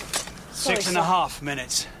minutes. Sorry, 6.5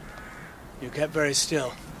 minutes. You kept very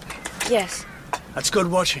still. Yes. That's good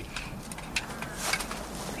watching.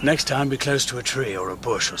 Next time, be close to a tree or a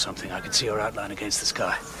bush or something. I can see your outline against the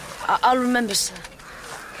sky. I'll remember, sir.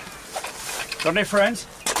 Got any friends?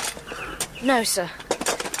 No, sir.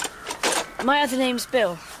 My other name's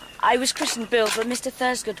Bill. I was christened Bill, but Mr.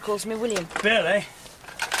 Thursgood calls me William. Bill, eh?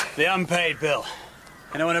 The unpaid Bill.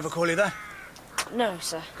 Anyone ever call you that? No,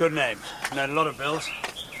 sir. Good name. I've known a lot of Bills.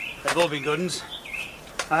 They've all been good uns.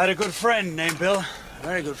 I had a good friend named Bill. A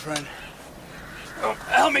very good friend. Oh,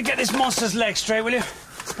 help me get this monster's leg straight, will you?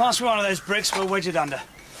 Pass me one of those bricks, we'll wedge it under.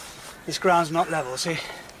 This ground's not level, see?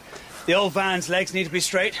 The old van's legs need to be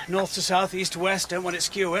straight, north to south, east to west. Don't want it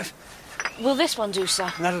skew with. Will this one do,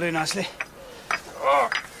 sir? That'll do nicely.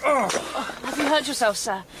 Have you hurt yourself,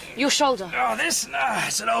 sir? Your shoulder? Oh, this? No,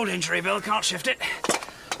 it's an old injury, Bill. Can't shift it.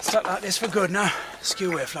 Stuck like this for good now.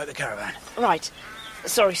 Skew whiff like the caravan. Right.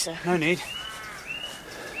 Sorry, sir. No need.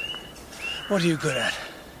 What are you good at?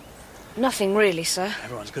 Nothing really, sir.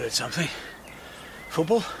 Everyone's good at something.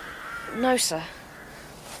 Football? No, sir.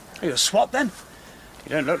 Are you a swat, then?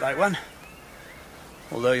 You don't look like one.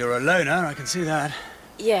 Although you're a loner, I can see that.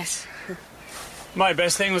 Yes. My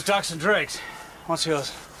best thing was ducks and drakes. What's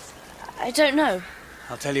yours? I don't know.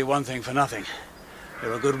 I'll tell you one thing for nothing.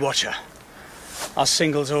 You're a good watcher. Us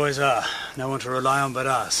singles always are. No one to rely on but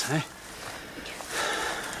us, eh?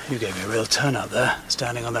 You gave me a real turn up there,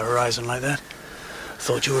 standing on the horizon like that.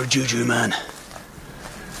 Thought you were a juju man.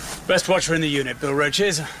 Best watcher in the unit, Bill Roach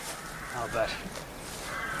is. I'll bet.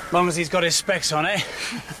 Long as he's got his specs on, eh?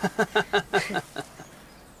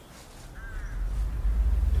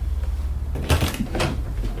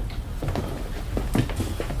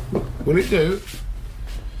 Will it do?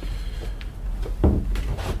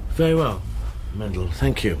 Very well, Mendel.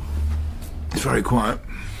 Thank you. It's very quiet.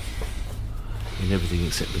 In everything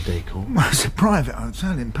except the decor. Well, it's a private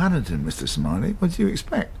hotel in Paddington, Mr. Smiley. What do you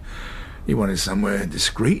expect? You wanted somewhere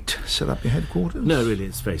discreet, set up your headquarters? No, really,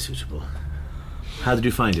 it's very suitable. How did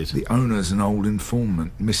you find it? The owner's an old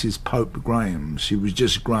informant, Mrs. Pope Graham. She was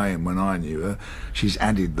just Graham when I knew her. She's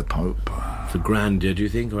added the Pope. For grandeur, do you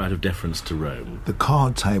think, or out of deference to Rome? The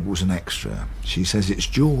card table's an extra. She says it's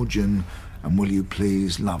Georgian, and will you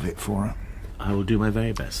please love it for her? I will do my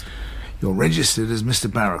very best. You're registered as Mr.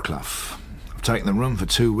 Barraclough. I've taken the room for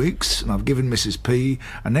 2 weeks, and I've given Mrs. P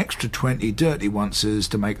an extra 20 dirty oncers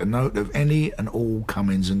to make a note of any and all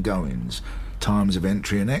comings and goings. Times of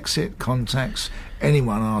entry and exit, contacts,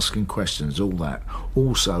 anyone asking questions, all that.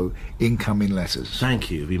 Also, incoming letters.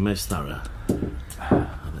 Thank you. Be most thorough. Oh,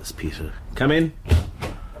 that's Peter. Come in.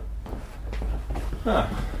 Ah.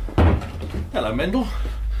 Hello, Mendel.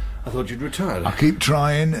 I thought you'd retired. I keep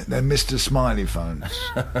trying, then Mr. Smiley phones.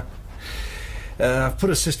 I've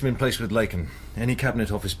put a system in place with Lacan. Any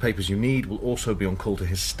Cabinet Office papers you need will also be on call to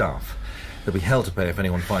his staff. There'll be hell to pay if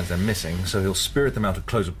anyone finds them missing, so he'll spirit them out at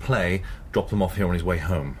close of play, drop them off here on his way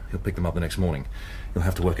home. He'll pick them up the next morning. He'll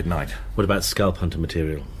have to work at night. What about scalp hunter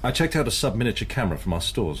material? I checked out a sub-miniature camera from our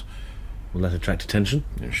stores. Will that attract attention?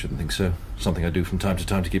 You shouldn't think so. Something I do from time to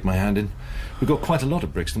time to keep my hand in. We've got quite a lot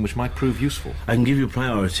of Brixton which might prove useful. I can give you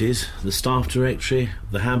priorities. The staff directory,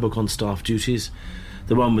 the handbook on staff duties,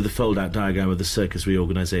 the one with the fold-out diagram of the circus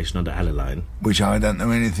reorganisation under Alaline. Which I don't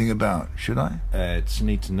know anything about, should I? It's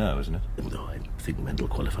neat to know, isn't it? No, I think Mendel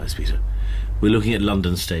qualifies, Peter. We're looking at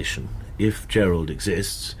London Station. If Gerald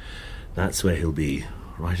exists, that's where he'll be,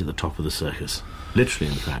 right at the top of the circus.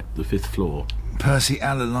 Literally, in fact, the 5th floor. Percy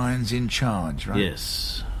Allaline's in charge, right?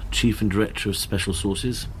 Yes. Chief and Director of Special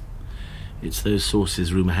Sources. It's those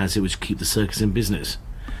sources, rumour has it, which keep the circus in business.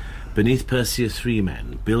 Beneath Percy are 3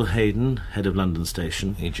 men. Bill Hayden, head of London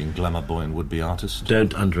Station. Aging glamour boy and would-be artist.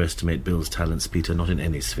 Don't underestimate Bill's talents, Peter, not in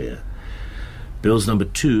any sphere. Bill's number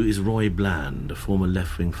 2 is Roy Bland, a former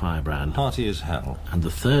left-wing firebrand. Hearty as hell. And the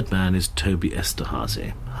 3rd man is Toby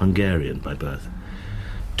Esterhazy, Hungarian by birth.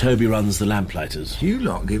 Toby runs the Lamplighters. You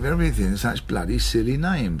lot give everything such bloody silly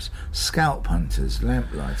names. Scalp hunters,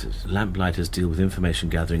 lamplighters. Lamplighters deal with information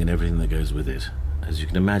gathering and everything that goes with it. As you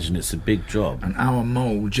can imagine, it's a big job. And our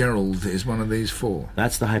mole, Gerald, is one of these 4.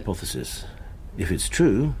 That's the hypothesis. If it's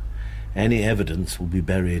true, any evidence will be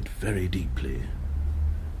buried very deeply.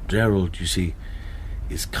 Gerald, you see,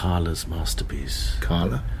 is Carla's masterpiece.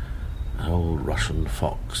 Carla? An old Russian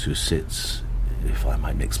fox who sits, if I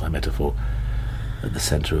might mix my metaphor, at the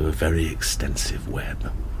centre of a very extensive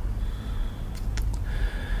web.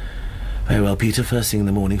 Very well, Peter, first thing in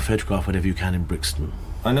the morning, photograph whatever you can in Brixton.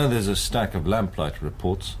 I know there's a stack of lamplighter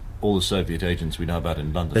reports, all the Soviet agents we know about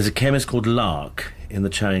in London. There's a chemist called Lark in the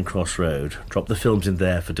Charing Cross Road. Drop the films in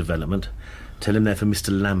there for development. Tell him they're for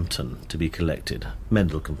Mr. Lambton to be collected.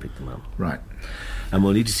 Mendel can pick them up. Right. And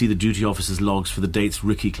we'll need to see the duty officer's logs for the dates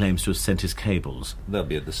Ricky claims to have sent his cables. They'll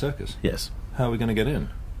be at the circus? Yes. How are we going to get in?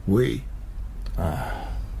 We?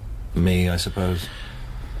 Me, I suppose.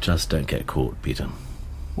 Just don't get caught, Peter.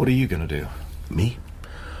 What are you going to do? Me?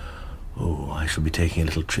 Oh, I shall be taking a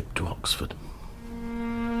little trip to Oxford.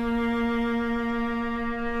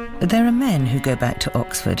 There are men who go back to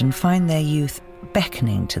Oxford and find their youth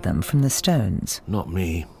beckoning to them from the stones. Not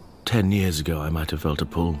me. 10 years ago I might have felt a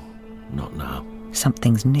pull. Not now.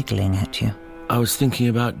 Something's niggling at you. I was thinking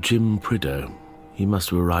about Jim Prideaux. He must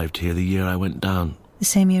have arrived here the year I went down. The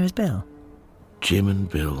same year as Bill? Jim and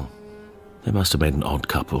Bill. They must have made an odd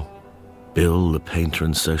couple. Bill, the painter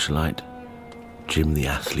and socialite. Jim, the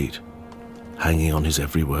athlete, hanging on his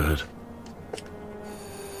every word.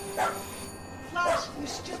 Flash, you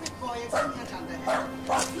stupid boy, you've got that underhead.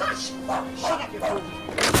 Flash! Shut up, you fool!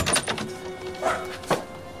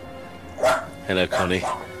 Hello, Connie.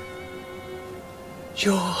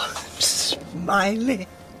 You're Smiley.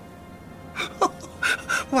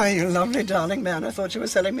 Why, you lovely darling man, I thought you were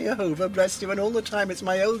selling me a Hoover, bless you, and all the time it's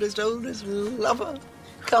my oldest lover.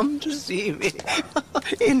 Come to see me.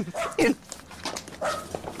 In.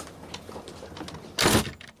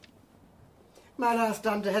 My last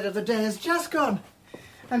underhead of the day is just gone.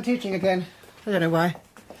 I'm teaching again. I don't know why.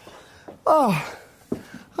 Oh,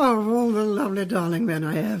 of all the lovely darling men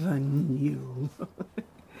I ever knew.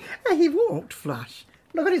 He walked, Flush.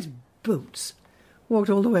 Look at his boots. Walked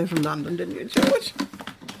all the way from London, didn't you, George?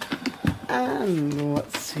 And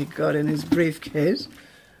what's he got in his briefcase?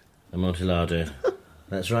 Amontillado.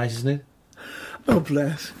 That's right, isn't it? Oh,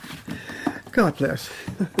 bless. God bless.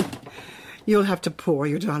 You'll have to pour,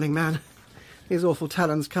 you darling man. These awful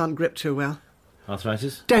talons can't grip too well.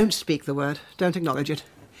 Arthritis? Don't speak the word. Don't acknowledge it.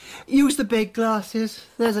 Use the big glasses.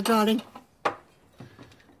 There's a darling.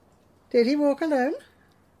 Did he walk alone?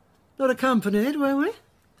 Not accompanied, were we?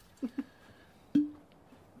 You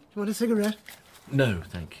want a cigarette? No,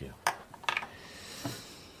 thank you.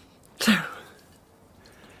 So,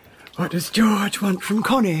 what does George want from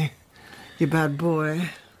Connie, you bad boy?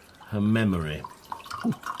 Her memory.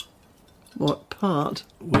 What part?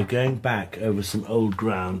 We're going back over some old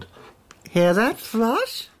ground. Hear that,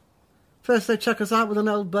 Flush? First they chuck us out with an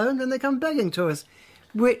old bone, then they come begging to us.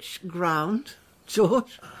 Which ground,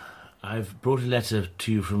 George? I've brought a letter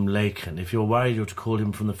to you from Lacan. If you're worried, you're to call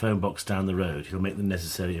him from the phone box down the road. He'll make the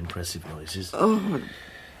necessary impressive noises. Oh,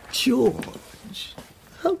 George.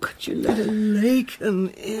 How could you let a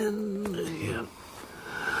Lacan in?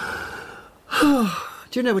 Yeah.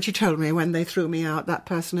 Do you know what she told me when they threw me out that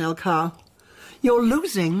personnel car? You're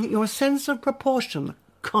losing your sense of proportion,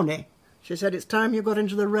 Connie. She said it's time you got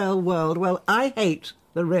into the real world. Well, I hate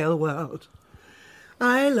the real world.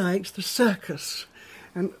 I liked the circus.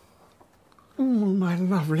 And, oh, my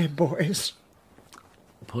lovely boys.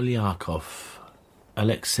 Polyakov.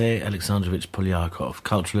 Alexei Alexandrovich Polyakov,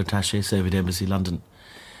 Cultural Attaché, Soviet Embassy, London.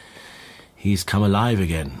 He's come alive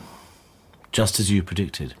again. Just as you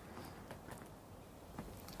predicted.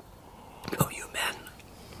 Oh, you men.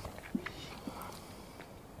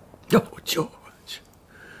 Oh, George.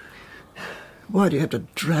 Why do you have to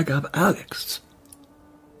drag up Alex?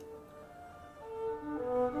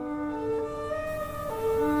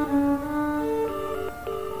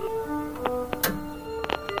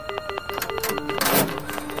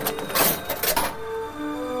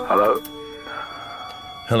 Hello?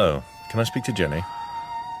 Hello. Can I speak to Jenny?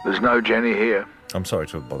 There's no Jenny here. I'm sorry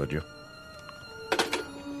to have bothered you.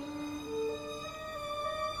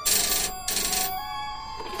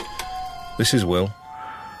 This is Will.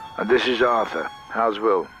 And this is Arthur. How's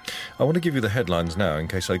Will? I want to give you the headlines now in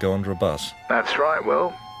case I go under a bus. That's right,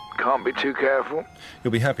 Will. Can't be too careful.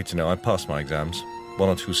 You'll be happy to know I passed my exams. 1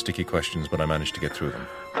 or 2 sticky questions, but I managed to get through them.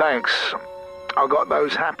 Thanks. I got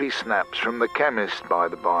those happy snaps from the chemist, by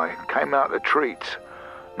the by. Came out the treats.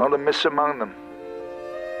 Not a miss among them.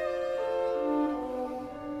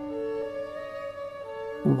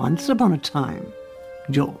 Once upon a time,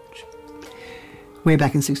 George, way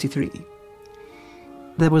back in 63,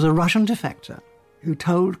 there was a Russian defector who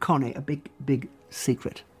told Connie a big, big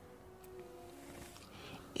secret.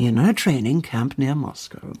 In a training camp near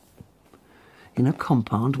Moscow, in a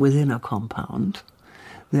compound within a compound,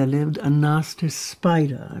 there lived a nasty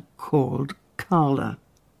spider called Carla.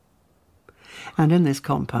 And in this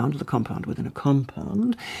compound, the compound within a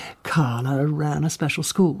compound, Carla ran a special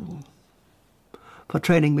school for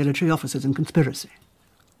training military officers in conspiracy.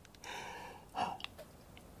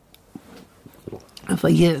 For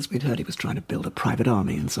years we'd heard he was trying to build a private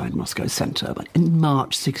army inside Moscow centre, but in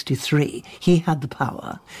March 63 he had the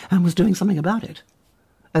power and was doing something about it,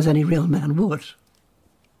 as any real man would.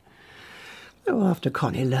 So after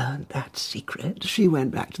Connie learned that secret, she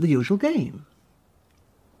went back to the usual game.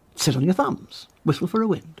 Sit on your thumbs, whistle for a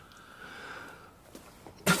wind.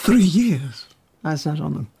 For 3 years I sat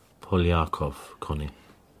on them. Polyakov, Connie.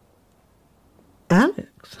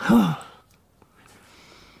 Alex? Oh,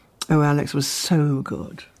 Alex was so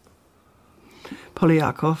good.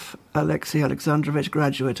 Polyakov, Alexei Alexandrovich,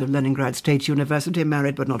 graduate of Leningrad State University,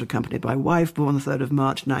 married but not accompanied by wife, born the 3rd of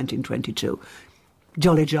March 1922.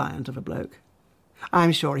 Jolly giant of a bloke.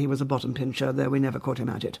 I'm sure he was a bottom pincher, though we never caught him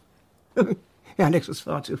at it. Alex was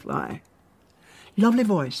far too fly. Lovely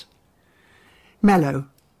voice. Mellow.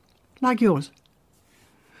 Like yours.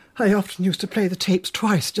 I often used to play the tapes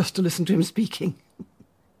twice just to listen to him speaking.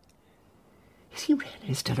 Is he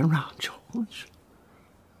really still around, George?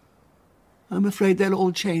 I'm afraid they'll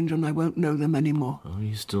all change and I won't know them anymore. Oh,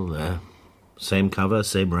 he's still there. Same cover,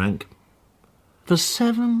 same rank. For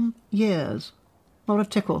 7 years. Not a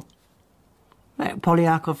tickle.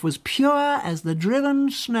 Polyakov was pure as the driven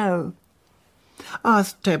snow.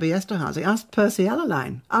 Ask Toby Esterhazy, ask Percy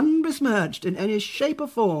Allaline. Unbesmirched in any shape or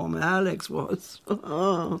form, Alex was.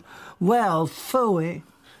 Oh, well, phooey.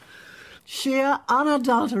 Sheer,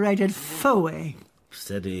 unadulterated phooey.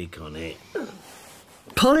 Steady, Connie.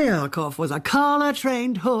 Polyakov was a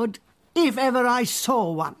Carla-trained hood, if ever I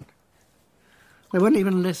saw one. They wouldn't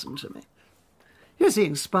even listen to me. You're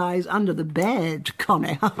seeing spies under the bed,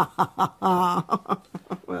 Connie.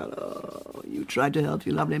 Well, you tried to help,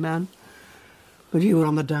 you lovely man. But you were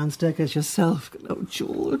on the down staircase yourself. Oh,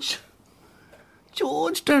 George.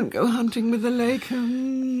 George, don't go hunting with the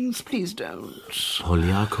Lakens. Please don't.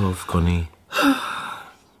 Polyakov, Connie.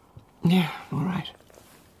 Yeah, all right.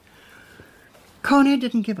 Connie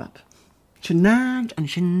didn't give up. She nagged and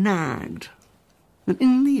she nagged. And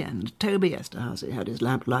in the end, Toby Esterhazy had his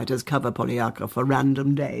lamplighters cover Polyakov for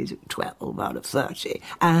random days, 12 out of 30.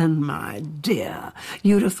 And, my dear,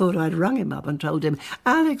 you'd have thought I'd rung him up and told him,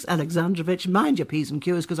 Alex Alexandrovich, mind your P's and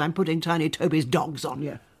Q's, because I'm putting Tiny Toby's dogs on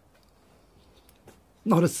you.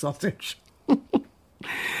 Not a sausage.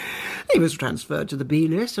 He was transferred to the B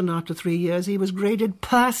list, and after 3 years he was graded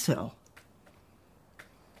Purcell.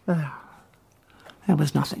 There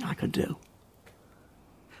was nothing I could do.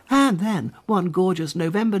 And then, one gorgeous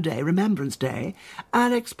November day, Remembrance Day,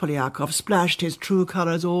 Alex Polyakov splashed his true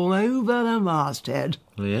colours all over the masthead.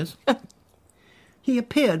 Oh, yes? He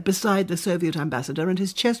appeared beside the Soviet ambassador and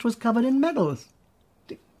his chest was covered in medals.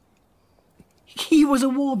 He was a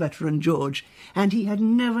war veteran, George, and he had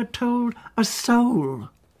never told a soul.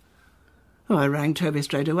 Oh, I rang Toby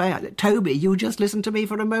straight away. I said, Toby, you just listen to me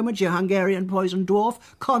for a moment, you Hungarian poison dwarf.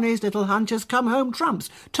 Connie's little hunch has come home trumps.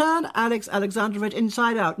 Turn Alex Alexandrovich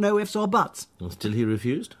inside out, no ifs or buts. And still he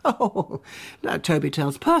refused? Oh, now Toby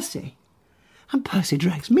tells Percy. And Percy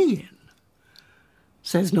drags me in.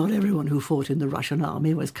 Says not everyone who fought in the Russian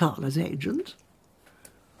army was Carla's agent.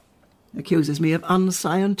 Accuses me of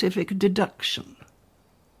unscientific deduction.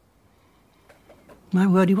 My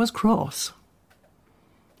word, he was cross.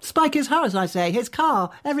 Spike his house, I say, his car,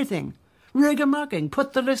 everything. Rig a mugging,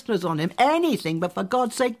 put the listeners on him, anything, but for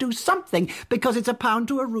God's sake do something, because it's £1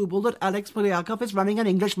 to a rouble that Alex Polyakov is running an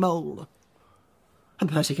English mole.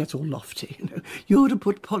 And Percy gets all lofty, you know. You're to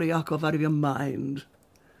put Polyakov out of your mind.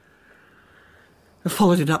 I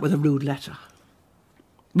followed it up with a rude letter.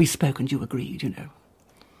 We spoke and you agreed, you know.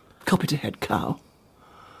 Copy to head, cow.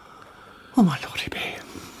 Oh, my lordy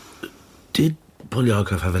be. Did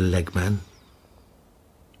Polyakov have a leg man?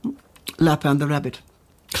 Lapin the rabbit.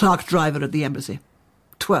 Clerk driver at the embassy.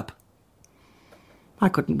 Twerp. I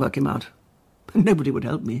couldn't work him out. Nobody would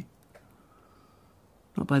help me.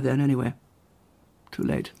 Not by then, anyway. Too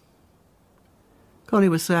late. Connie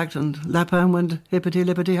was sacked and Lapin went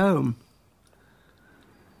hippity-lippity home.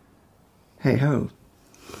 Hey-ho.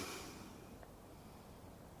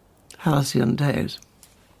 Halcyon days.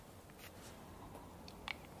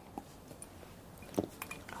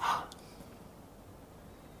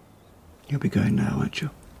 You'll be going now, won't you?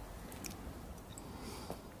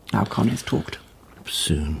 Now Connie's talked.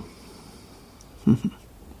 Soon.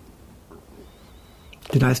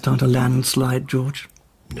 Did I start a landslide, George?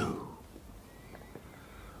 No.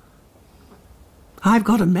 I've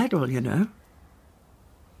got a medal, you know.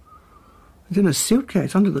 It's in a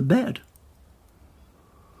suitcase under the bed.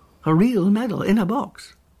 A real medal in a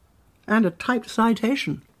box. And a typed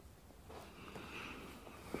citation.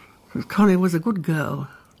 Connie was a good girl.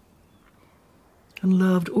 And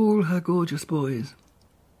loved all her gorgeous boys.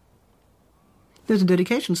 There's a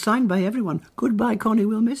dedication signed by everyone. Goodbye, Connie,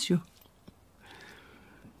 we'll miss you.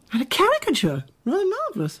 And a caricature. Rather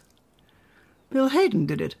marvellous. Bill Hayden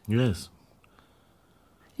did it. Yes.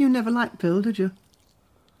 You never liked Bill, did you?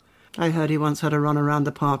 I heard he once had a run around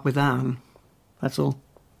the park with Anne. That's all.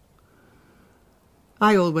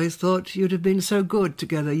 I always thought you'd have been so good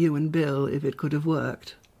together, you and Bill, if it could have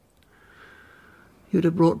worked. You'd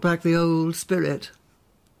have brought back the old spirit.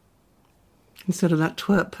 Instead of that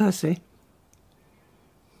twerp Percy.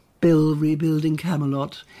 Bill rebuilding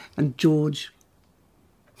Camelot, and George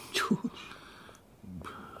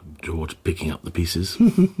picking up the pieces.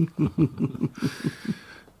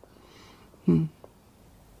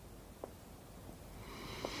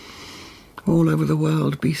 All over the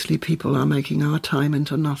world, beastly people are making our time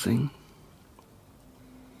into nothing.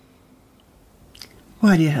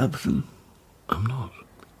 Why do you help them? I'm not.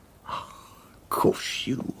 Of course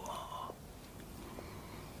you are.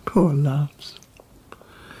 Poor loves.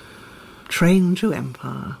 Trained to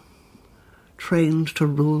empire. Trained to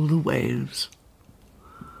rule the waves.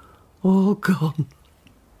 All gone.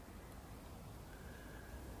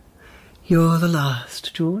 You're the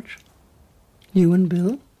last, George. You and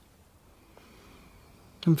Bill.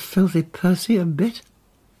 And filthy Percy a bit.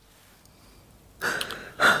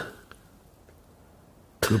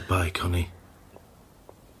 Goodbye, Connie.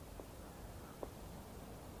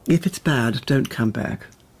 If it's bad, don't come back.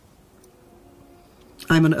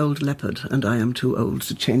 I'm an old leopard, and I am too old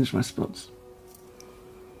to change my spots.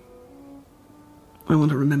 I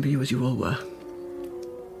want to remember you as you all were.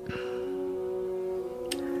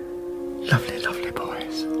 Lovely, lovely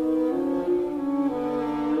boys.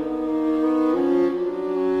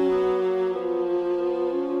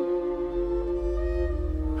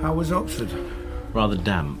 How was Oxford? Rather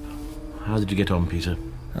damp. How did you get on, Peter?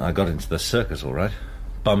 I got into the circus all right.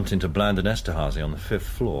 Bumped into Bland and Esterhazy on the 5th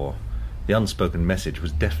floor. The unspoken message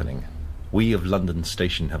was deafening. We of London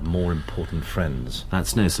Station have more important friends.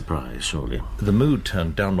 That's no surprise, surely. The mood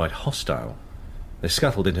turned downright hostile. They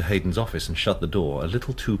scuttled into Hayden's office and shut the door a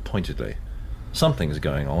little too pointedly. Something's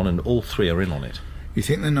going on, and all three are in on it. You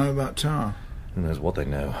think they know about Tar? Who knows what they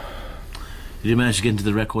know? Did you manage to get into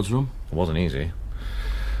the records room? It wasn't easy.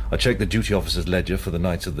 I checked the duty officer's ledger for the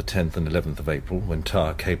nights of the 10th and 11th of April, when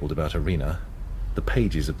Tar cabled about Arena. The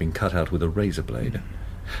pages have been cut out with a razor blade.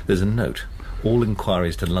 There's a note. All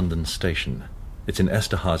inquiries to London Station. It's in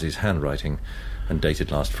Esterhazy's handwriting and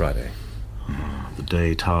dated last Friday. The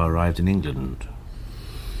day Tar arrived in England.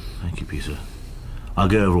 Thank you, Peter. I'll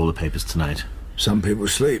go over all the papers tonight. Some people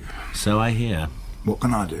sleep. So I hear. What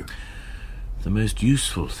can I do? The most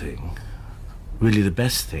useful thing, really the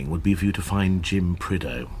best thing, would be for you to find Jim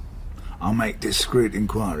Prideaux. I'll make discreet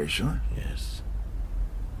inquiries, shall I? Yes.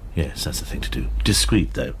 Yes, that's the thing to do.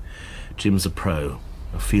 Discreet, though. Jim's a pro.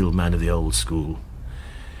 A field man of the old school.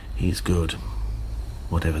 He's good,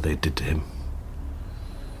 whatever they did to him.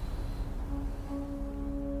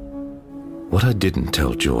 What I didn't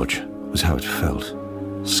tell George was how it felt,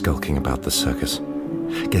 skulking about the circus,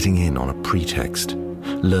 getting in on a pretext,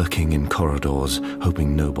 lurking in corridors,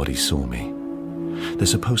 hoping nobody saw me. They're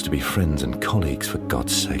supposed to be friends and colleagues, for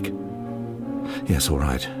God's sake. Yes, all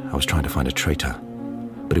right, I was trying to find a traitor,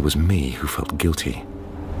 but it was me who felt guilty.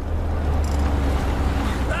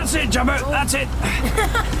 That's it, Jumbo, that's it.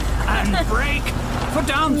 And brake. Foot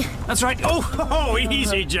down. That's right. Oh,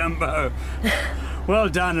 easy, Jumbo. Well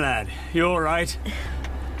done, lad. You all right?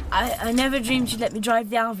 I never dreamed you'd let me drive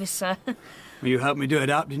the Alvis, sir. Well, you helped me do it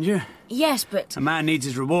up, didn't you? Yes, but... A man needs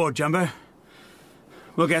his reward, Jumbo.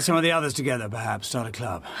 We'll get some of the others together, perhaps. Start a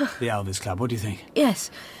club. The Elvis Club. What do you think?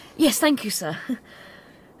 Yes. Yes, thank you, sir.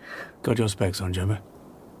 Got your specs on, Jumbo?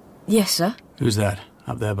 Yes, sir. Who's that?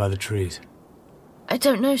 Up there by the trees. I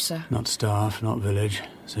don't know, sir. Not staff, not village.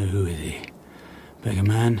 So who is he? Beggar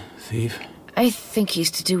man? Thief? I think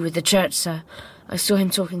he's to do with the church, sir. I saw him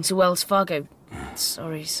talking to Wells Fargo.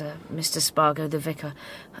 Sorry, sir, Mr. Spargo, the vicar.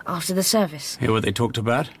 After the service. Hear what they talked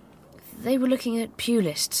about? They were looking at pew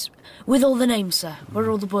lists. With all the names, sir. Where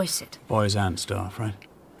all the boys sit. Boys and staff, right?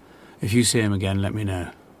 If you see him again, let me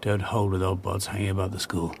know. Don't hold with old bods hanging about the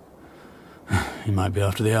school. He might be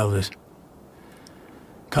after the Elvis.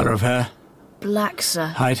 Colour of hair? Black, sir.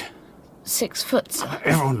 Height? 6 foot, sir.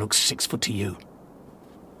 Everyone looks 6 foot to you.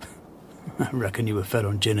 I reckon you were fed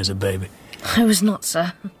on gin as a baby. I was not,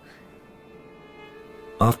 sir.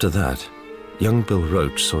 After that, young Bill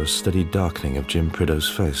Roach saw a steady darkening of Jim Prideaux's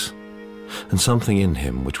face, and something in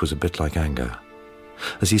him which was a bit like anger.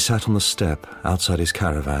 As he sat on the step outside his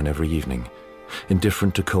caravan every evening,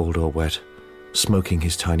 indifferent to cold or wet, smoking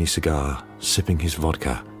his tiny cigar, sipping his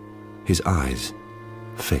vodka, his eyes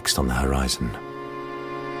fixed on the horizon.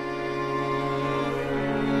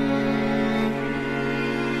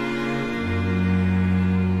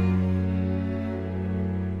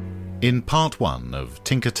 In part 1 of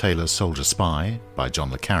Tinker Tailor Soldier Spy by John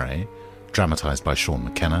le Carré, dramatised by Sean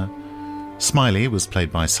McKenna, Smiley was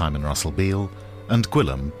played by Simon Russell Beale and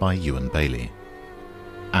Gwillem by Ewan Bailey.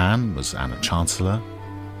 Anne was Anna Chancellor,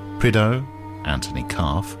 Prideaux, Anthony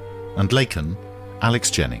Calf, and Lacan, Alex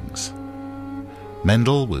Jennings.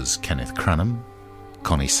 Mendel was Kenneth Cranham,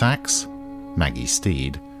 Connie Sachs, Maggie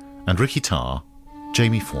Steed, and Ricky Tarr,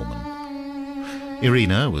 Jamie Foreman.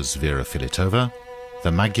 Irina was Vera Filitova,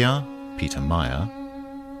 the Magyar, Peter Meyer,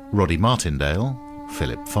 Roddy Martindale,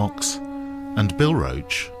 Philip Fox, and Bill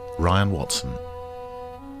Roach, Ryan Watson.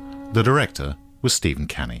 The director was Stephen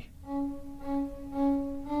Canny.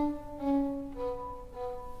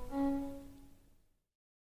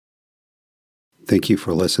 Thank you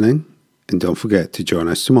for listening, and don't forget to join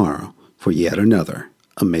us tomorrow for yet another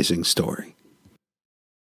amazing story.